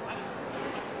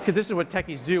this is what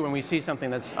techies do when we see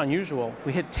something that's unusual.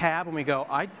 We hit tab, and we go,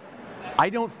 I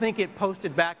don't think it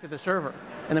posted back to the server.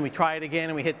 And then we try it again,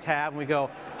 and we hit tab, and we go,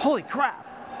 holy crap.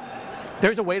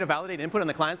 There's a way to validate input on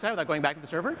the client side without going back to the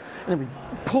server. And then we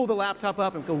pull the laptop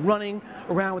up and go running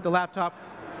around with the laptop.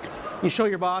 You show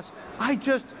your boss, I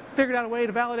just figured out a way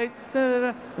to validate,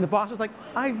 and the boss is like,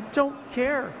 I don't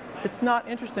care. It's not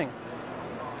interesting.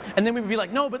 And then we would be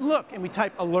like, no, but look, and we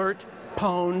type alert,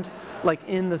 pwned, like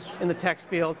in the text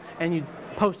field, and you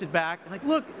post it back. Like,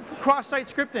 look, it's cross-site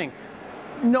scripting.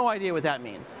 No idea what that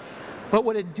means. But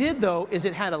what it did, though, is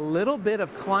it had a little bit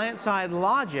of client-side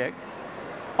logic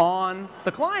on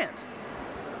the client.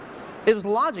 It was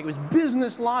logic. It was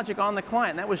business logic on the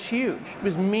client. That was huge. It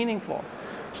was meaningful.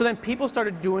 So then people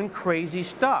started doing crazy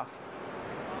stuff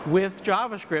with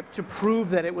JavaScript to prove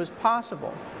that it was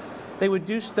possible. They would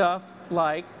do stuff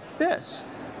like this.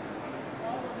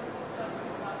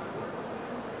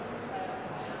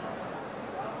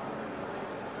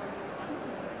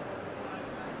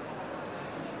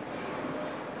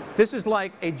 This is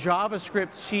like a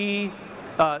JavaScript C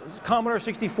Commodore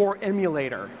 64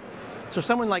 emulator. So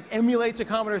someone like emulates a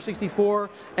Commodore 64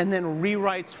 and then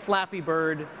rewrites Flappy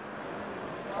Bird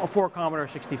for Commodore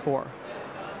 64.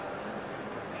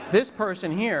 This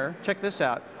person here, check this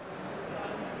out.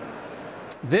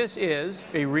 This is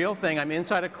a real thing. I'm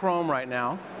inside of Chrome right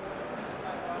now.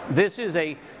 This is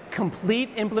a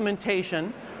complete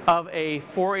implementation of a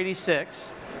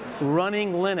 486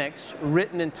 running Linux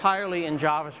written entirely in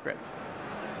JavaScript.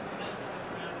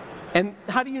 And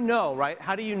how do you know, right?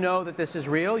 How do you know that this is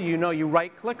real? You know, you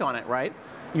right-click on it, right?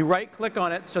 You right-click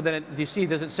on it so that you see,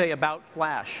 does it say About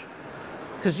Flash?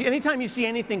 Because anytime you see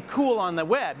anything cool on the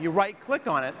web, you right-click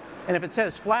on it, and if it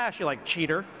says Flash, you're like,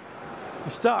 cheater,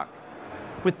 you suck.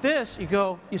 With this, you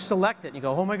go, you select it, and you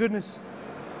go, oh my goodness,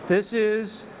 this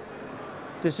is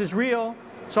real.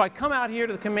 So I come out here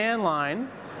to the command line,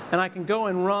 and I can go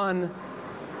and run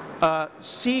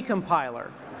C compiler.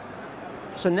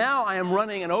 So now I am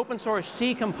running an open source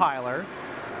C compiler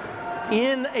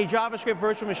in a JavaScript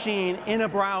virtual machine in a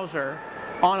browser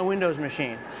on a Windows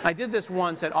machine. I did this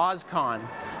once at OzCon,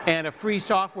 and a free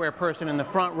software person in the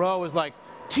front row was like,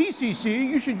 TCC,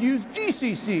 you should use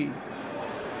GCC.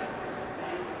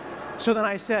 So then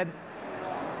I said,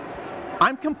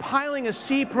 I'm compiling a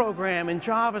C program in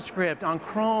JavaScript on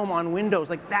Chrome on Windows.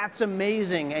 Like, that's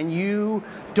amazing, and you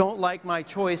don't like my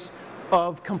choice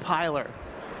of compiler.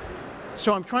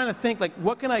 So I'm trying to think, like,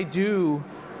 what can I do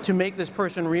to make this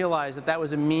person realize that that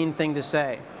was a mean thing to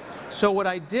say? So what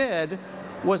I did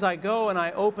was I go and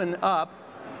I open up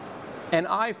an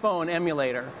iPhone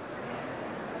emulator.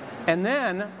 And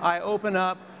then I open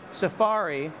up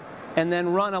Safari and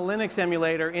then run a Linux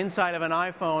emulator inside of an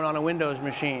iPhone on a Windows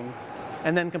machine,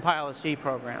 and then compile a C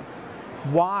program.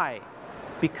 Why?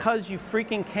 Because you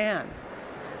freaking can.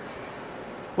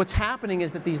 What's happening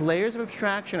is that these layers of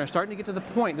abstraction are starting to get to the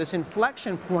point, this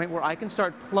inflection point, where I can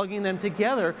start plugging them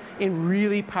together in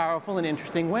really powerful and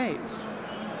interesting ways.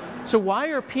 So why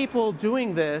are people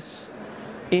doing this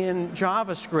in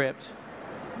JavaScript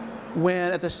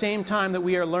when at the same time that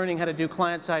we are learning how to do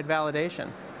client-side validation?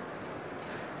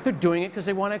 They're doing it because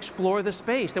they want to explore the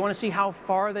space. They want to see how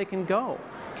far they can go.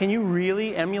 Can you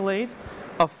really emulate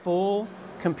a full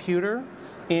computer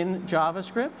in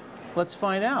JavaScript? Let's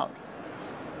find out.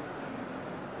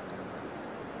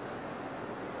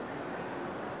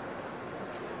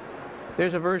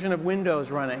 There's a version of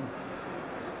Windows running.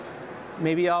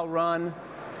 Maybe I'll run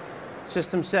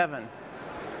System 7.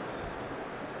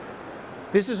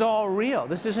 This is all real.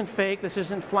 This isn't fake. This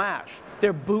isn't Flash.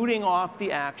 They're booting off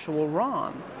the actual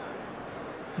ROM.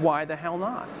 Why the hell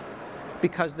not?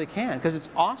 Because they can, because it's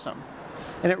awesome.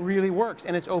 And it really works,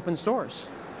 and it's open source.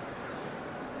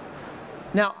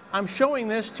 Now, I'm showing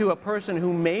this to a person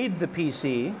who made the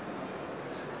PC.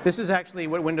 This is actually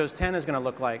what Windows 10 is going to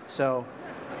look like, so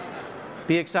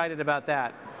be excited about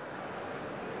that.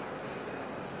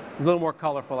 A little more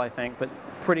colorful, I think, but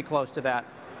pretty close to that.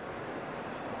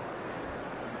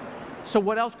 So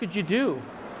what else could you do?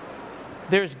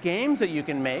 There's games that you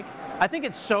can make. I think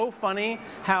it's so funny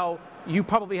how you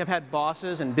probably have had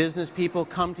bosses and business people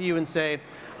come to you and say,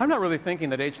 I'm not really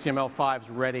thinking that HTML5 is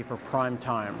ready for prime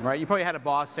time, right? You probably had a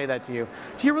boss say that to you.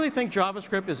 Do you really think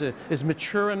JavaScript is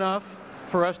mature enough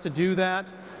for us to do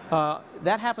that?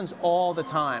 That happens all the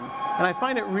time. And I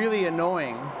find it really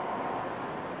annoying.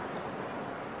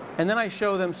 And then I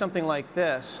show them something like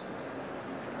this.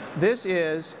 This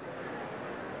is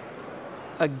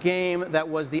a game that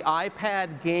was the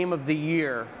iPad Game of the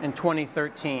Year in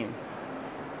 2013.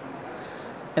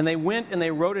 And they went and they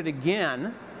wrote it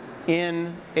again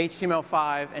in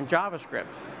HTML5 and JavaScript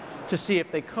to see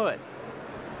if they could.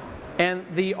 And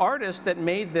the artist that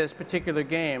made this particular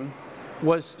game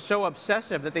was so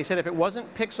obsessive that they said if it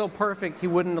wasn't pixel perfect, he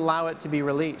wouldn't allow it to be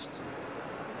released.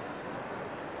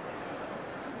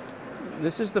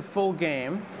 This is the full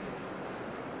game.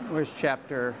 Where's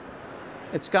chapter?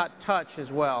 It's got touch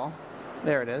as well.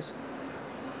 There it is.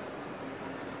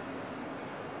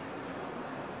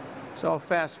 So I'll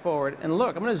fast forward. And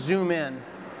look, I'm going to zoom in.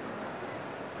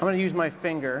 I'm going to use my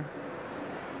finger.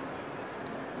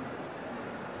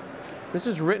 This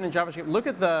is written in JavaScript. Look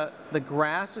at the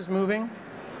grass is moving.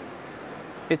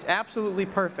 It's absolutely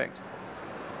perfect.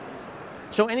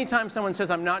 So anytime someone says,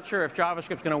 I'm not sure if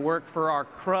JavaScript's going to work for our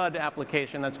CRUD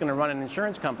application that's going to run an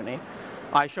insurance company,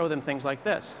 I show them things like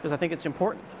this, because I think it's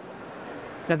important.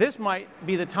 Now this might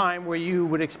be the time where you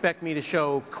would expect me to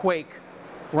show Quake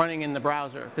running in the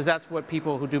browser, because that's what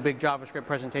people who do big JavaScript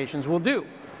presentations will do.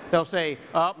 They'll say,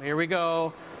 oh, here we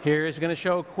go. Here's going to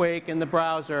show Quake in the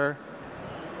browser.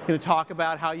 Going to talk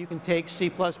about how you can take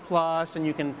C++ and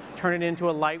you can turn it into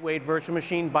a lightweight virtual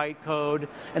machine bytecode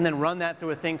and then run that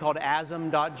through a thing called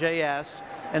asm.js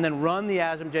and then run the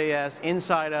asm.js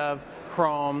inside of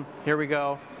Chrome. Here we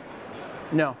go.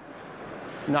 No,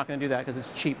 I'm not going to do that because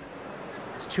it's cheap.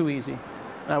 It's too easy.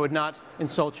 I would not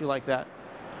insult you like that.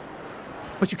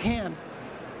 But you can.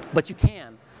 But you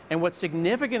can. And what's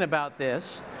significant about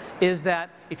this is that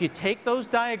if you take those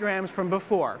diagrams from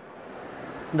before,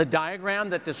 the diagram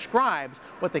that describes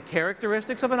what the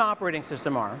characteristics of an operating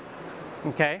system are,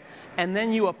 okay, and then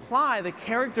you apply the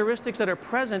characteristics that are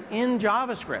present in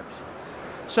JavaScript.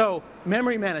 So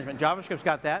memory management, JavaScript's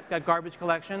got that, got garbage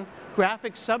collection.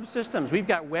 Graphics subsystems, we've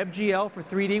got WebGL for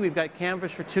 3D, we've got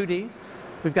Canvas for 2D,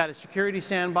 we've got a security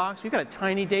sandbox, we've got a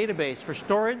tiny database for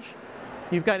storage,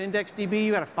 you've got IndexedDB,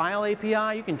 you've got a file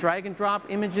API, you can drag and drop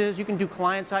images, you can do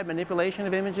client-side manipulation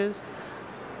of images.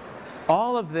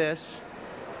 All of this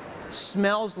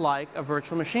smells like a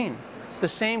virtual machine. The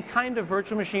same kind of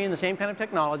virtual machine, the same kind of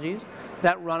technologies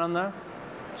that run on the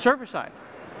server side.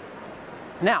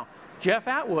 Now, Jeff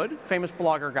Atwood, famous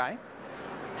blogger guy,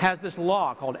 has this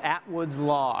law called Atwood's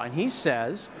Law, and he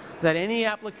says that any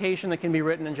application that can be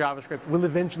written in JavaScript will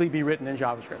eventually be written in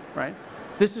JavaScript, right?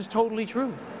 This is totally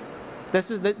true. This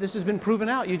has been proven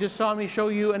out. You just saw me show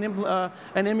you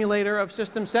an emulator of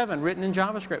System 7 written in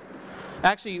JavaScript.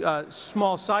 Actually,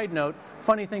 small side note,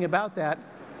 funny thing about that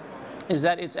is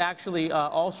that it's actually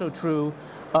also true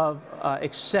of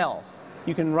Excel.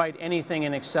 You can write anything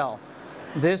in Excel.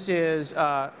 This is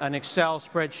an Excel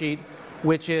spreadsheet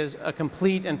which is a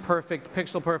complete and perfect,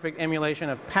 pixel-perfect emulation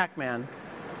of Pac-Man,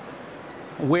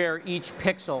 where each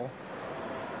pixel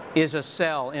is a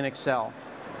cell in Excel.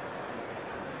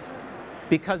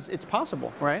 because it's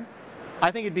possible, right?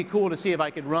 I think it'd be cool to see if I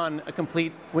could run a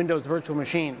complete Windows virtual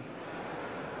machine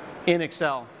in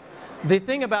Excel. The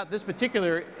thing about this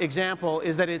particular example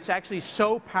is that it's actually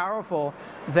so powerful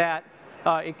that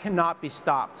it cannot be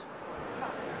stopped.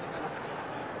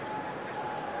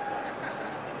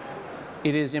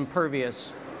 It is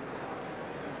impervious.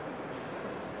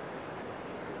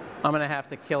 I'm going to have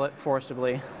to kill it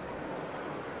forcibly.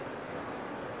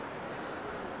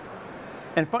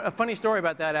 And a funny story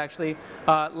about that, actually.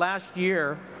 Last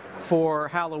year for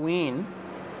Halloween,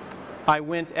 I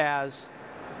went as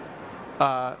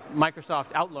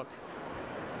Microsoft Outlook.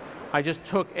 I just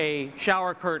took a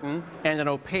shower curtain and an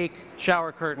opaque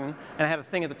shower curtain, and I had a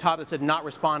thing at the top that said not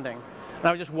responding. And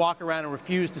I would just walk around and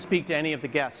refuse to speak to any of the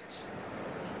guests.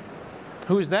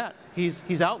 Who's that?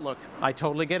 He's Outlook. I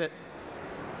totally get it.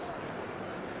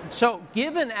 So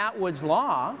given Atwood's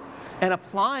law and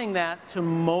applying that to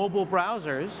mobile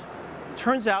browsers,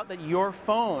 turns out that your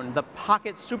phone, the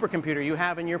pocket supercomputer you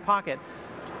have in your pocket,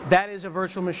 that is a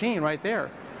virtual machine right there.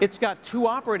 It's got two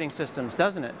operating systems,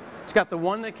 doesn't it? It's got the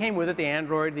one that came with it, the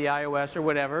Android, the iOS, or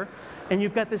whatever, and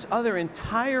you've got this other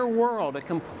entire world, a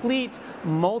complete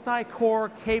multi-core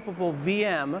capable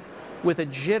VM with a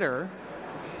jitter,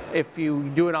 if you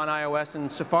do it on iOS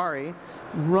and Safari,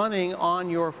 running on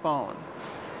your phone.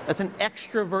 That's an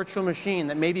extra virtual machine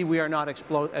that maybe we are not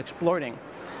exploiting.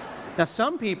 Now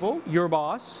some people, your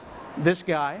boss, this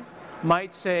guy,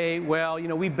 might say, well, you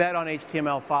know, we bet on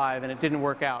HTML5 and it didn't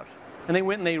work out. And they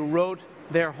went and they wrote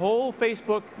their whole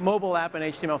Facebook mobile app in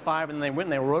HTML5, and then they went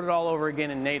and they wrote it all over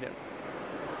again in native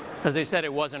because they said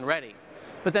it wasn't ready.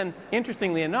 But then,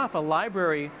 interestingly enough,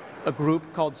 a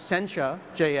group called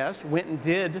Sencha.js went and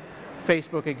did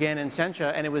Facebook again in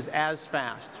Sencha, and it was as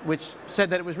fast, which said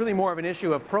that it was really more of an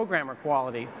issue of programmer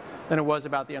quality than it was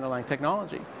about the underlying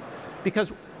technology.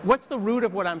 Because what's the root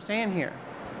of what I'm saying here?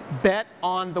 Bet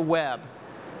on the web.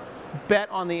 Bet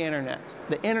on the internet.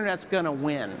 The internet's going to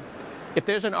win. If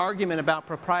there's an argument about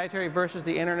proprietary versus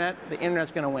the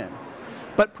internet's going to win.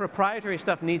 But proprietary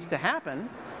stuff needs to happen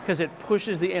because it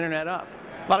pushes the internet up.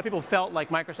 A lot of people felt like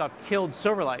Microsoft killed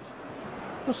Silverlight.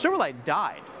 Well, Silverlight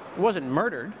died. It wasn't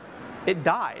murdered. It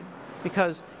died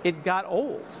because it got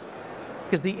old.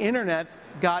 Because the internet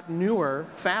got newer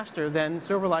faster than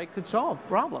Silverlight could solve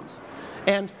problems.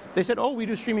 And they said, oh, we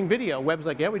do streaming video. Web's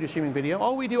like, yeah, we do streaming video.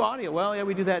 Oh, we do audio. Well, yeah,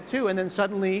 we do that too. And then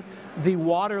suddenly the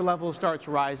water level starts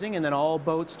rising, and then all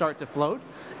boats start to float,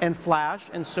 and Flash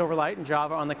and Silverlight and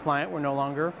Java on the client were no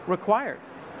longer required.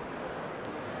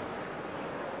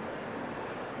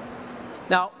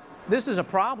 Now, this is a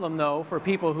problem, though, for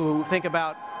people who think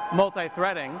about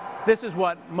multi-threading. This is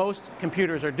what most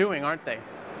computers are doing, aren't they?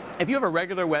 If you have a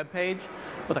regular web page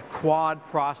with a quad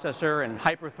processor and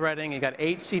hyper-threading, you've got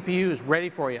 8 CPUs ready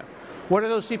for you. What are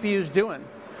those CPUs doing?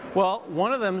 Well,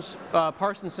 one of them's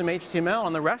parsing some HTML,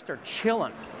 and the rest are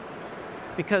chilling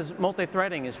because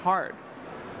multi-threading is hard.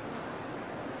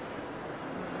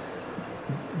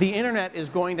 The internet is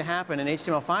going to happen, and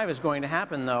HTML5 is going to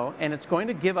happen, though, and it's going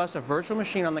to give us a virtual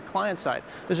machine on the client side.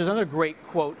 There's another great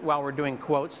quote while we're doing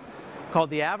quotes called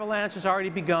 "The avalanche has already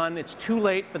begun. It's too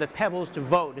late for the pebbles to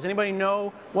vote." Does anybody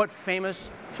know what famous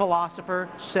philosopher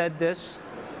said this?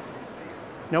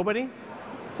 Nobody?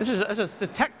 This is the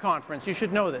tech conference. You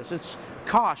should know this. It's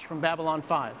Kosh from Babylon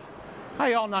 5. How are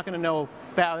you all not going to know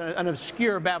an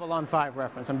obscure Babylon 5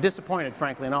 reference? I'm disappointed,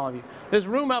 frankly, in all of you. There's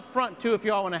room up front, too, if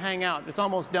you all want to hang out. It's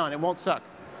almost done. It won't suck.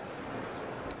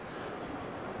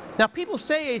 Now, people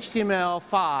say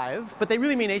HTML5, but they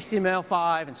really mean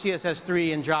HTML5 and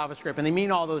CSS3 and JavaScript, and they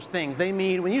mean all those things. They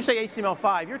mean, when you say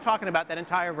HTML5, you're talking about that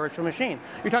entire virtual machine.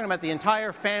 You're talking about the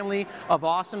entire family of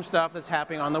awesome stuff that's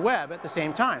happening on the web at the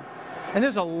same time. And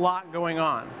there's a lot going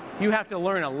on. You have to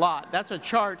learn a lot. That's a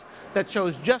chart that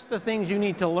shows just the things you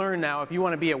need to learn now if you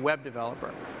want to be a web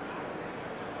developer.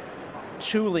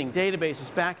 Tooling,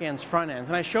 databases, backends, front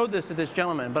ends. And I showed this to this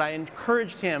gentleman, but I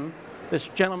encouraged him, this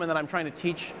gentleman that I'm trying to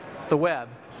teach the web,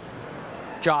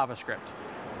 JavaScript.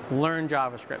 Learn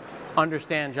JavaScript.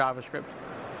 Understand JavaScript.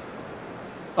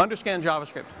 Understand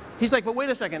JavaScript. He's like, but wait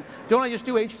a second, don't I just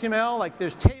do HTML? Like,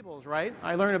 there's tables, right?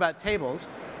 I learned about tables.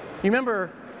 You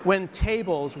remember when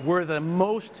tables were the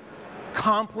most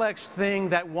complex thing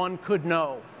that one could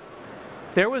know?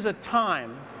 There was a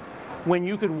time when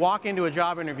you could walk into a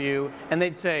job interview and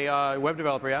they'd say, web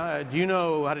developer, yeah, do you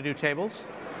know how to do tables?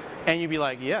 And you'd be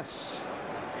like, yes.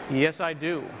 Yes, I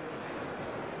do.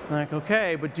 Like,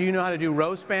 okay, but do you know how to do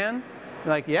row span?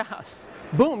 You're like, yes.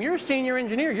 Boom, you're a senior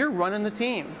engineer. You're running the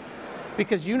team.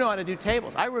 because you know how to do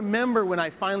tables. I remember when I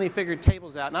finally figured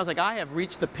tables out, and I was like, I have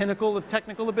reached the pinnacle of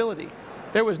technical ability.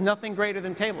 There was nothing greater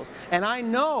than tables. And I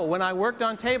know when I worked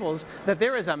on tables that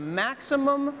there is a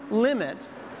maximum limit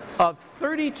of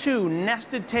 32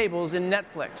 nested tables in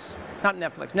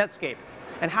Netscape.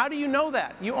 And how do you know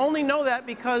that? You only know that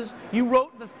because you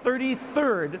wrote the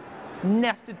 33rd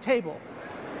nested table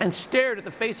and stared at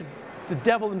the face of the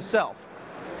devil himself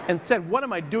and said, what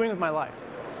am I doing with my life?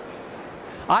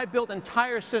 I built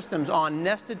entire systems on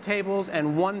nested tables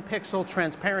and 1-pixel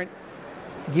transparent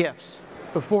GIFs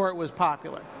before it was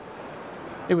popular.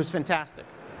 It was fantastic.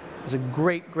 It was a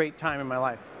great, great time in my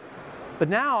life. But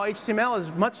now HTML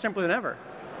is much simpler than ever.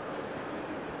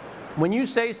 When you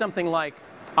say something like,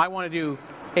 I want to do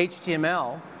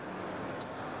HTML,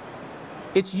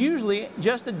 it's usually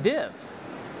just a div.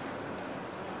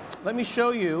 Let me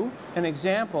show you an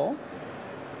example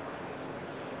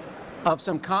of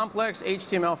some complex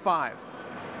HTML5.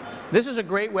 This is a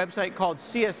great website called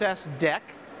CSS Deck.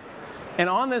 And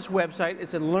on this website,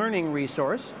 it's a learning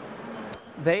resource.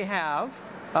 They have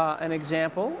an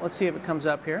example, let's see if it comes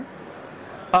up here,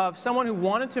 of someone who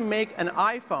wanted to make an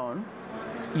iPhone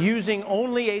using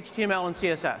only HTML and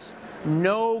CSS.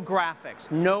 No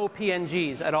graphics, no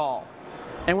PNGs at all.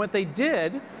 And what they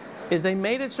did is they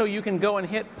made it so you can go and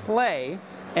hit play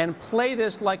and play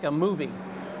this like a movie.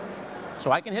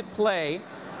 So I can hit play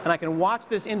and I can watch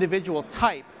this individual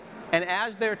type. And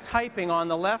as they're typing on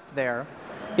the left there,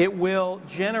 it will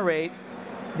generate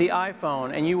the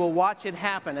iPhone, and you will watch it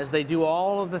happen as they do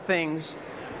all of the things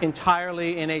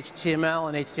entirely in HTML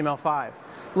and HTML5.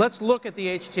 Let's look at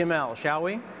the HTML, shall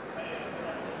we?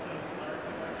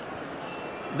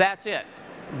 That's it.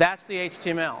 That's the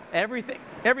HTML.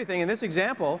 Everything in this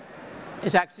example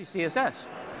is actually CSS.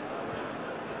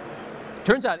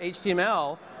 Turns out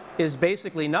HTML is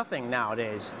basically nothing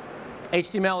nowadays.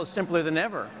 HTML is simpler than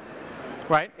ever.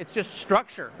 Right? It's just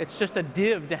structure. It's just a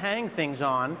div to hang things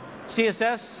on.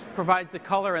 CSS provides the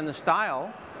color and the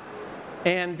style.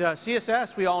 And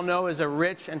CSS, we all know, is a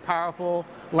rich and powerful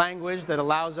language that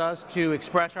allows us to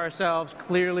express ourselves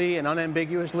clearly and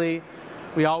unambiguously.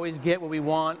 We always get what we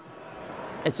want.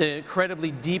 It's an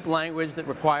incredibly deep language that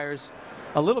requires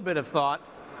a little bit of thought.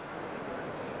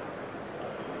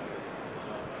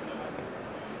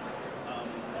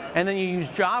 And then you use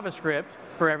JavaScript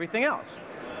for everything else.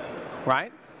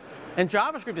 Right? And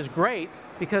JavaScript is great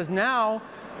because now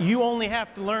you only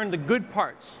have to learn the good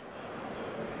parts.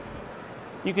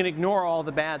 You can ignore all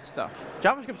the bad stuff.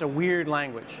 JavaScript's a weird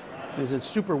language. It is a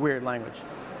super weird language.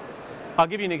 I'll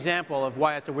give you an example of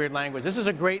why it's a weird language. This is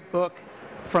a great book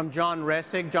from John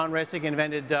Resig. John Resig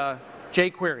invented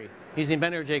jQuery. He's the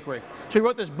inventor of jQuery. So he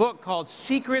wrote this book called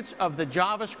Secrets of the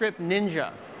JavaScript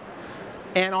Ninja.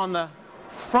 And on the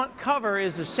front cover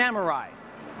is a samurai.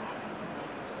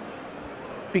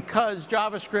 Because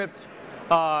JavaScript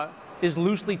is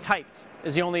loosely typed,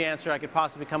 is the only answer I could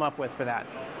possibly come up with for that.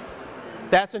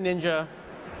 That's a ninja.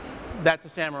 That's a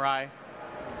samurai.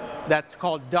 That's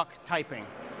called duck typing.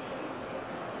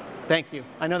 Thank you.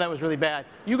 I know that was really bad.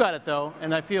 You got it, though,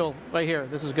 and I feel right here,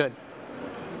 this is good.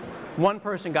 One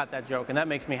person got that joke, and that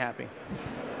makes me happy.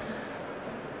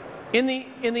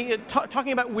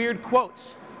 Talking about weird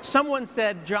quotes, someone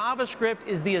said JavaScript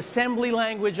is the assembly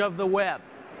language of the web.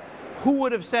 Who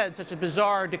would have said such a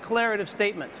bizarre declarative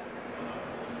statement?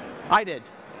 I did.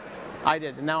 I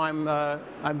did. And now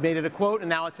I've made it a quote, and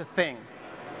now it's a thing.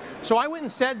 So I went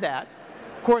and said that.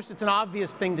 Of course, it's an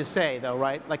obvious thing to say, though,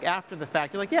 right? Like after the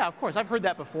fact, you're like, yeah, of course, I've heard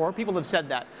that before. People have said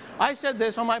that. I said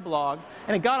this on my blog,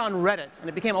 and it got on Reddit, and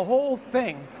it became a whole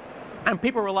thing. And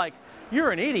people were like, you're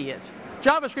an idiot.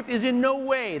 JavaScript is in no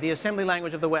way the assembly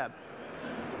language of the web.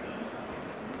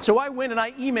 So I went and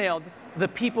I emailed the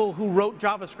people who wrote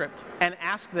JavaScript and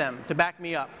asked them to back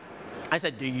me up. I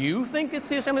said, do you think it's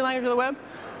the assembly language of the web?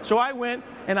 So I went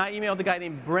and I emailed a guy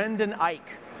named Brendan Eich.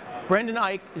 Brendan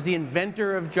Eich is the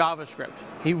inventor of JavaScript.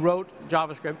 He wrote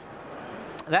JavaScript.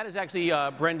 That is actually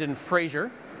Brendan Fraser.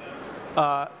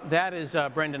 That is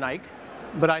Brendan Eich.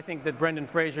 But I think that Brendan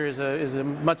Fraser is a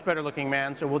much better looking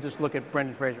man, so we'll just look at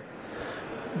Brendan Fraser.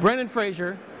 Brendan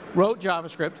Fraser wrote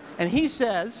JavaScript, and he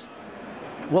says,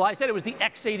 well, I said it was the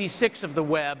x86 of the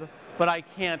web, but I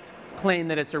can't claim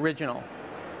that it's original.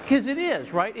 Because it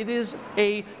is, right? It is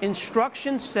an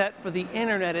instruction set for the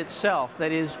internet itself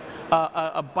that is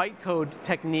a bytecode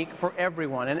technique for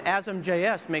everyone. And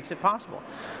ASM.js makes it possible.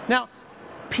 Now,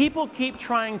 people keep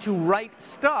trying to write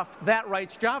stuff that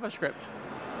writes JavaScript.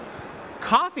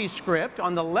 CoffeeScript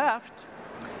on the left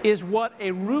is what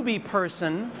a Ruby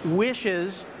person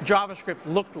wishes JavaScript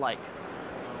looked like.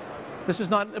 This is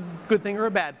not a good thing or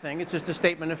a bad thing. It's just a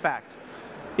statement of fact.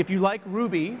 if you like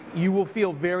Ruby, you will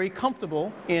feel very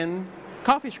comfortable in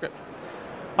CoffeeScript.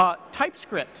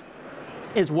 TypeScript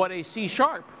is what a C#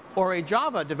 or a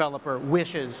Java developer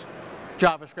wishes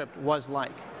JavaScript was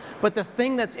like. But the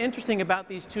thing that's interesting about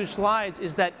these two slides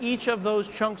is that each of those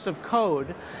chunks of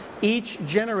code each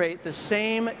generate the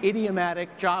same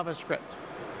idiomatic JavaScript.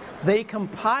 They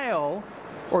compile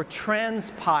or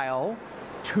transpile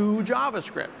to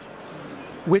JavaScript,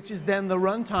 which is then the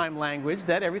runtime language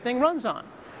that everything runs on,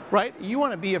 right? You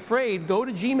want to be afraid, go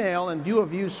to Gmail and do a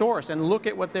view source and look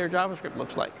at what their JavaScript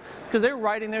looks like. Because they're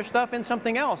writing their stuff in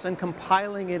something else and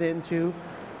compiling it into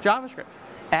JavaScript.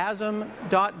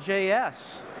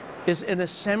 Asm.js is an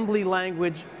assembly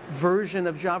language version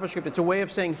of JavaScript. It's a way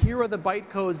of saying, here are the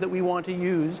bytecodes that we want to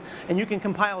use, and you can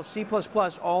compile C++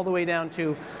 all the way down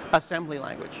to assembly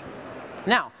language.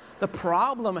 Now, the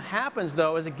problem happens,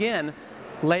 though, is, again,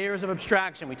 layers of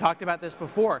abstraction. We talked about this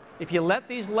before. If you let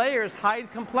these layers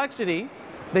hide complexity,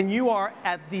 then you are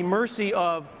at the mercy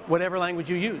of whatever language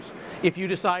you use. If you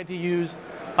decide to use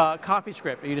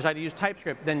CoffeeScript, or you decide to use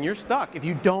TypeScript, then you're stuck if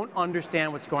you don't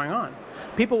understand what's going on.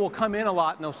 People will come in a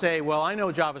lot and they'll say, well, I know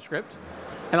JavaScript.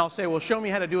 And I'll say, well, show me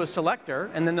how to do a selector.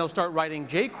 And then they'll start writing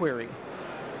jQuery.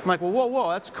 I'm like, well, whoa,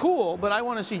 that's cool, but I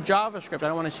want to see JavaScript. I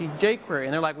don't want to see jQuery.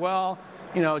 And they're like, well,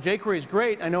 you know, jQuery is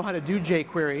great. I know how to do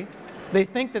jQuery. They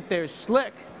think that they're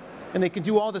slick and they can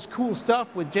do all this cool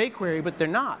stuff with jQuery, but they're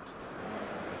not.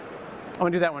 I'm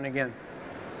going to do that one again.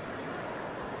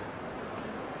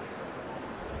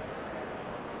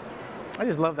 I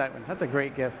just love that one. That's a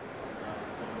great GIF.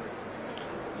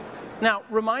 Now,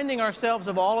 reminding ourselves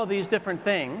of all of these different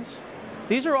things,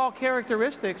 these are all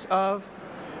characteristics of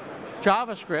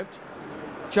JavaScript.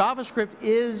 JavaScript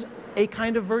is a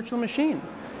kind of virtual machine.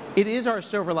 It is our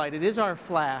Silverlight. It is our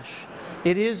Flash.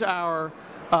 It is our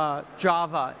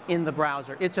Java in the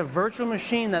browser. It's a virtual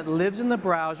machine that lives in the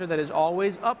browser, that is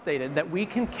always updated, that we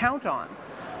can count on.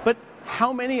 But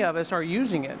how many of us are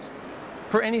using it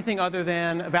for anything other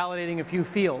than validating a few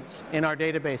fields in our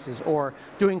databases or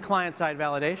doing client-side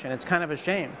validation? It's kind of a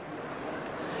shame.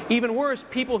 Even worse,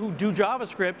 people who do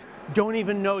JavaScript don't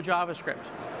even know JavaScript.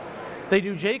 They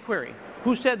do jQuery.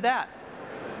 Who said that?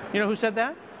 You know who said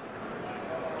that?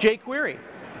 jQuery.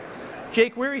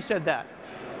 jQuery said that.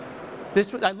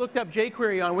 I looked up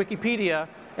jQuery on Wikipedia,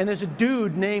 and there's a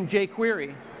dude named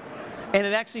jQuery. And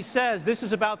it actually says this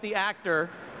is about the actor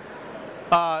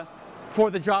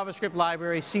for the JavaScript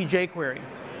library, C jQuery.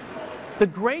 The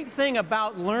great thing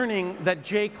about learning that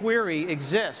jQuery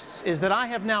exists is that I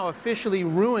have now officially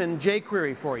ruined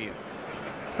jQuery for you.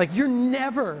 Like, you're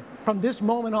never, from this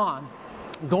moment on,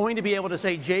 going to be able to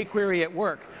say jQuery at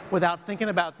work without thinking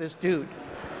about this dude.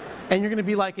 And you're going to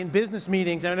be like in business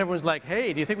meetings, and everyone's like,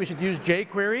 hey, do you think we should use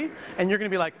jQuery? And you're going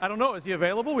to be like, I don't know, is he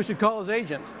available? We should call his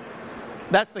agent.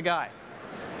 That's the guy.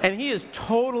 And he is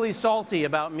totally salty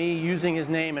about me using his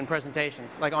name in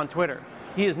presentations, like on Twitter.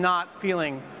 He is not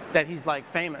feeling that he's like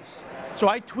famous. So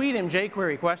I tweet him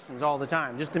jQuery questions all the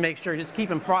time, just to make sure, just keep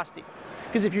him frosty.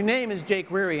 Because if your name is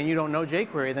jQuery and you don't know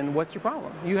jQuery, then what's your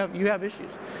problem? You have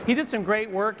issues. He did some great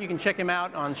work. You can check him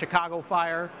out on Chicago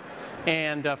Fire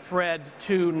and Fred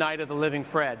 2, Night of the Living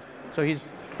Fred. So he's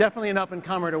definitely an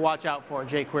up-and-comer to watch out for,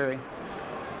 jQuery.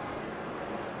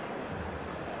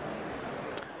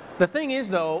 The thing is,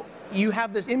 though, you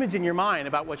have this image in your mind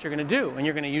about what you're going to do, and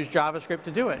you're going to use JavaScript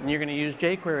to do it, and you're going to use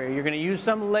jQuery, or you're going to use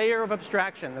some layer of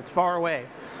abstraction that's far away.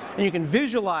 And you can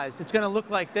visualize it's going to look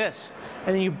like this,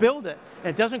 and then you build it, and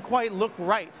it doesn't quite look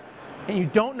right, and you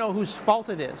don't know whose fault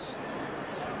it is.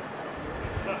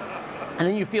 And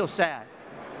then you feel sad.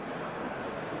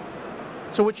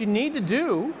 So what you need to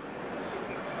do,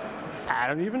 I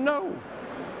don't even know,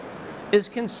 is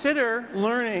consider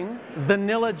learning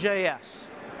Vanilla.js.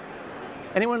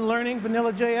 Anyone learning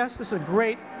Vanilla.js? This is a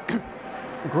great,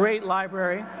 great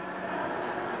library.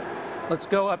 Let's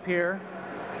go up here.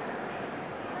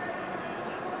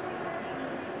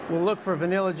 We'll look for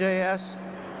Vanilla.js.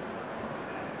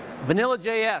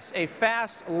 Vanilla.js, a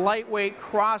fast, lightweight,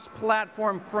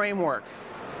 cross-platform framework,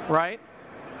 right?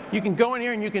 You can go in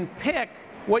here and you can pick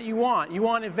what you want. You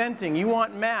want eventing, you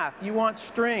want math, you want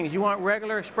strings, you want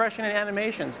regular expression and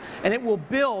animations. And it will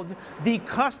build the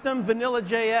custom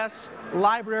Vanilla.js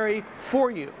library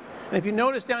for you. And if you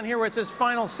notice down here where it says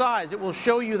final size, it will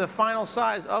show you the final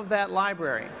size of that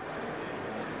library.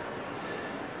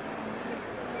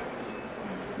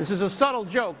 This is a subtle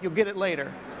joke. You'll get it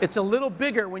later. It's a little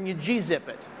bigger when you gzip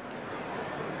it.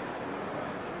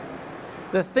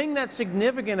 The thing that's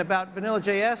significant about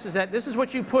Vanilla.js is that this is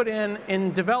what you put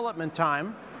in development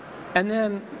time, and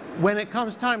then when it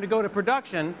comes time to go to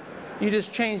production, you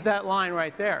just change that line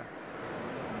right there.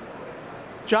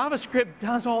 JavaScript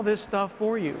does all this stuff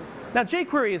for you. Now,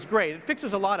 jQuery is great. It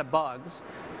fixes a lot of bugs.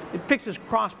 It fixes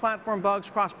cross-platform bugs,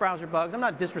 cross-browser bugs. I'm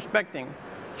not disrespecting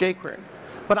jQuery.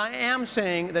 But I am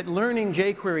saying that learning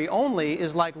jQuery only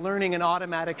is like learning an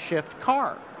automatic shift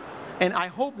car. And I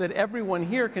hope that everyone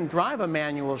here can drive a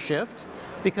manual shift,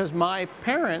 because my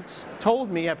parents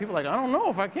told me, people are like, I don't know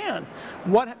if I can.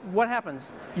 What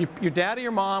happens? Your dad or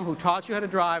your mom who taught you how to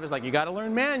drive is like, you got to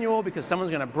learn manual because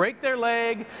someone's going to break their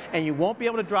leg and you won't be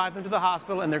able to drive them to the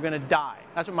hospital and they're going to die.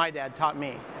 That's what my dad taught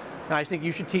me. And I think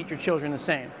you should teach your children the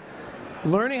same.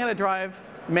 Learning how to drive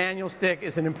manual stick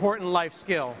is an important life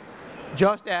skill,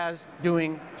 just as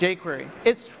doing jQuery.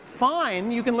 It's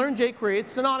fine, you can learn jQuery,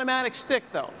 it's an automatic stick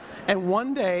though. And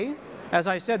one day, as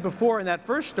I said before in that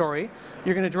first story,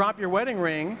 you're going to drop your wedding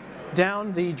ring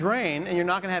down the drain and you're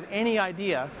not going to have any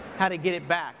idea how to get it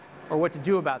back or what to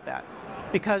do about that,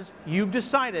 because you've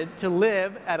decided to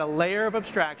live at a layer of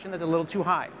abstraction that's a little too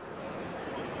high.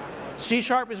 C#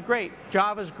 is great,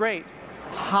 Java's great,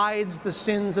 hides the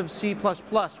sins of C++,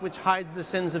 which hides the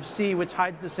sins of C, which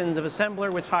hides the sins of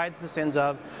assembler, which hides the sins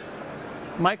of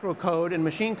microcode and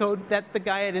machine code that the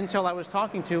guy at Intel I was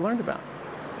talking to learned about.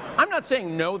 I'm not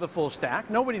saying know the full stack.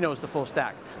 Nobody knows the full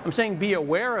stack. I'm saying be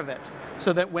aware of it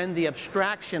so that when the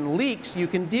abstraction leaks, you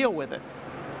can deal with it.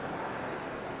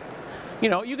 You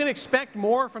know, you can expect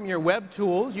more from your web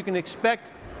tools. You can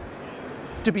expect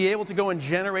to be able to go and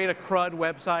generate a CRUD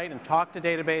website and talk to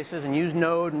databases and use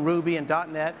Node and Ruby and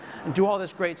 .NET and do all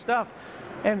this great stuff.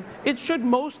 And it should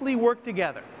mostly work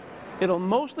together. It'll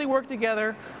mostly work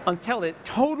together until it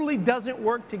totally doesn't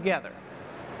work together.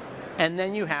 And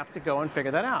then you have to go and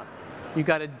figure that out. You've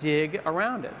got to dig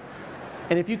around it.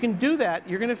 And if you can do that,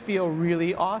 you're going to feel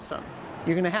really awesome.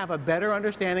 You're going to have a better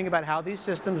understanding about how these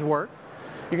systems work.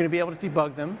 You're going to be able to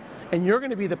debug them. And you're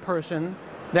going to be the person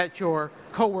that your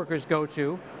coworkers go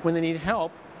to when they need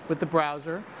help with the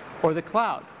browser or the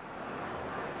cloud.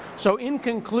 So in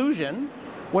conclusion,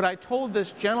 what I told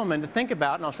this gentleman to think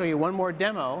about, and I'll show you one more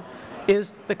demo,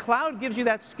 is the cloud gives you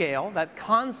that scale, that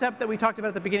concept that we talked about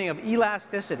at the beginning of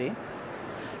elasticity,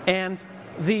 and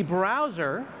the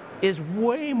browser is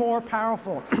way more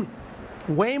powerful,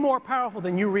 way more powerful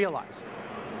than you realize.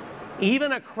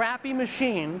 Even a crappy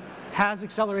machine has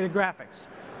accelerated graphics.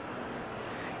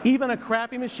 Even a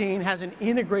crappy machine has an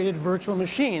integrated virtual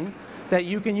machine that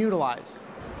you can utilize.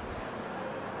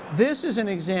 This is an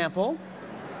example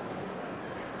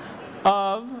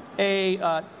of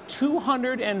a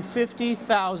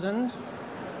 250,000,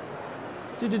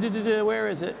 where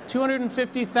is it?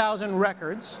 250,000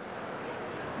 records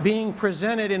being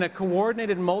presented in a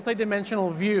coordinated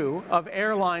multidimensional view of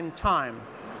airline time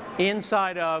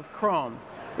inside of Chrome.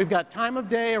 We've got time of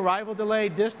day, arrival delay,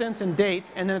 distance, and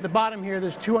date, and then at the bottom here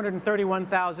there's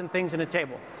 231,000 things in a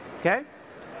table, okay?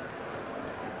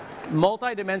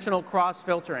 Multidimensional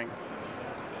cross-filtering.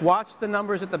 Watch the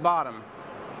numbers at the bottom.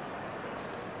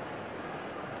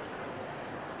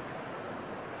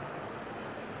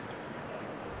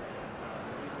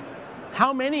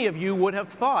 How many of you would have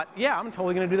thought, yeah, I'm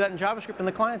totally going to do that in JavaScript on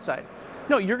the client side?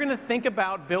 No, you're going to think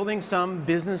about building some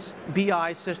business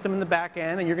BI system in the back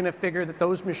end, and you're going to figure that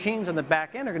those machines on the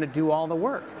back end are going to do all the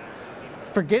work.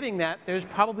 Forgetting that there's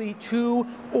probably 2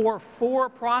 or 4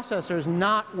 processors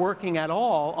not working at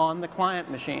all on the client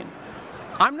machine.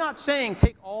 I'm not saying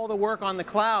take all the work on the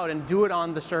cloud and do it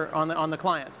on the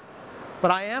client. But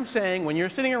I am saying when you're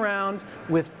sitting around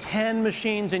with 10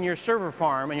 machines in your server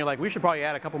farm and you're like, we should probably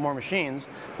add a couple more machines,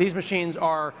 these machines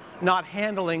are not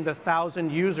handling the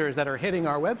 1,000 users that are hitting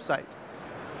our website.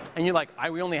 And you're like,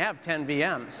 we only have 10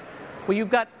 VMs. Well, you've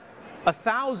got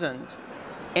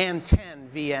 1,010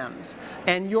 VMs,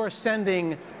 and you're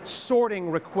sending sorting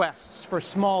requests for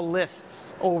small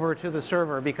lists over to the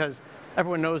server because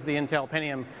everyone knows the Intel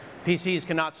Pentium PCs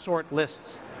cannot sort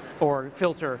lists or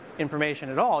filter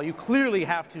information at all. You clearly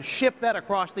have to ship that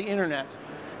across the internet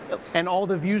and all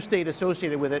the view state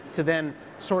associated with it to then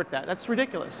sort that. That's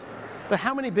ridiculous. But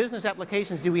how many business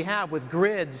applications do we have with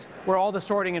grids where all the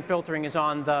sorting and filtering is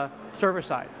on the server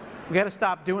side? We've got to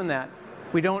stop doing that.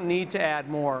 We don't need to add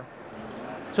more.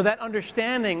 So that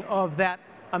understanding of that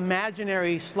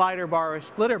imaginary slider bar or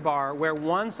splitter bar where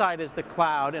one side is the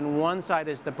cloud and one side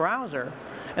is the browser,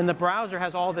 and the browser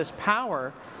has all this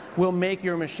power, will make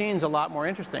your machines a lot more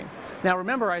interesting. Now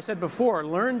remember, I said before,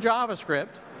 learn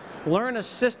JavaScript, learn a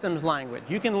systems language.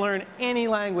 You can learn any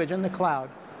language in the cloud.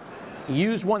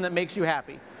 Use one that makes you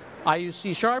happy. I use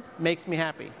C#, makes me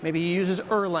happy. Maybe he uses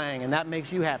Erlang and that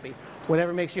makes you happy.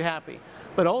 Whatever makes you happy.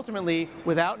 But ultimately,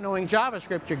 without knowing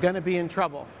JavaScript, you're going to be in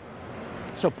trouble.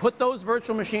 So put those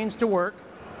virtual machines to work.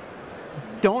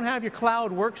 Don't have your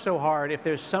cloud work so hard if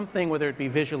there's something, whether it be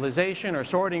visualization or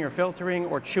sorting or filtering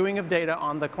or chewing of data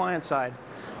on the client side.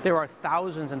 There are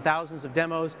thousands and thousands of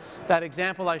demos. That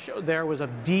example I showed there was of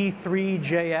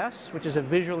D3JS, which is a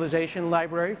visualization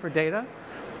library for data.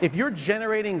 If you're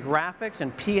generating graphics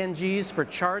and PNGs for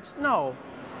charts, no.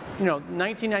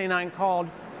 1999 called,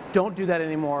 don't do that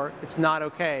anymore. It's not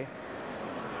okay.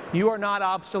 You are not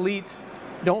obsolete.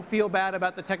 Don't feel bad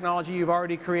about the technology you've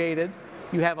already created.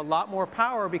 You have a lot more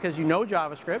power because you know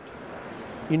JavaScript.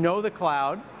 You know the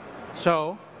cloud.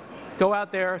 So go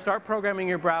out there, start programming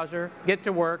your browser, get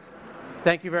to work.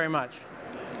 Thank you very much.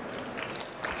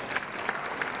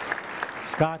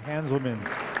 Scott Hanselman,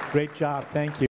 great job. Thank you.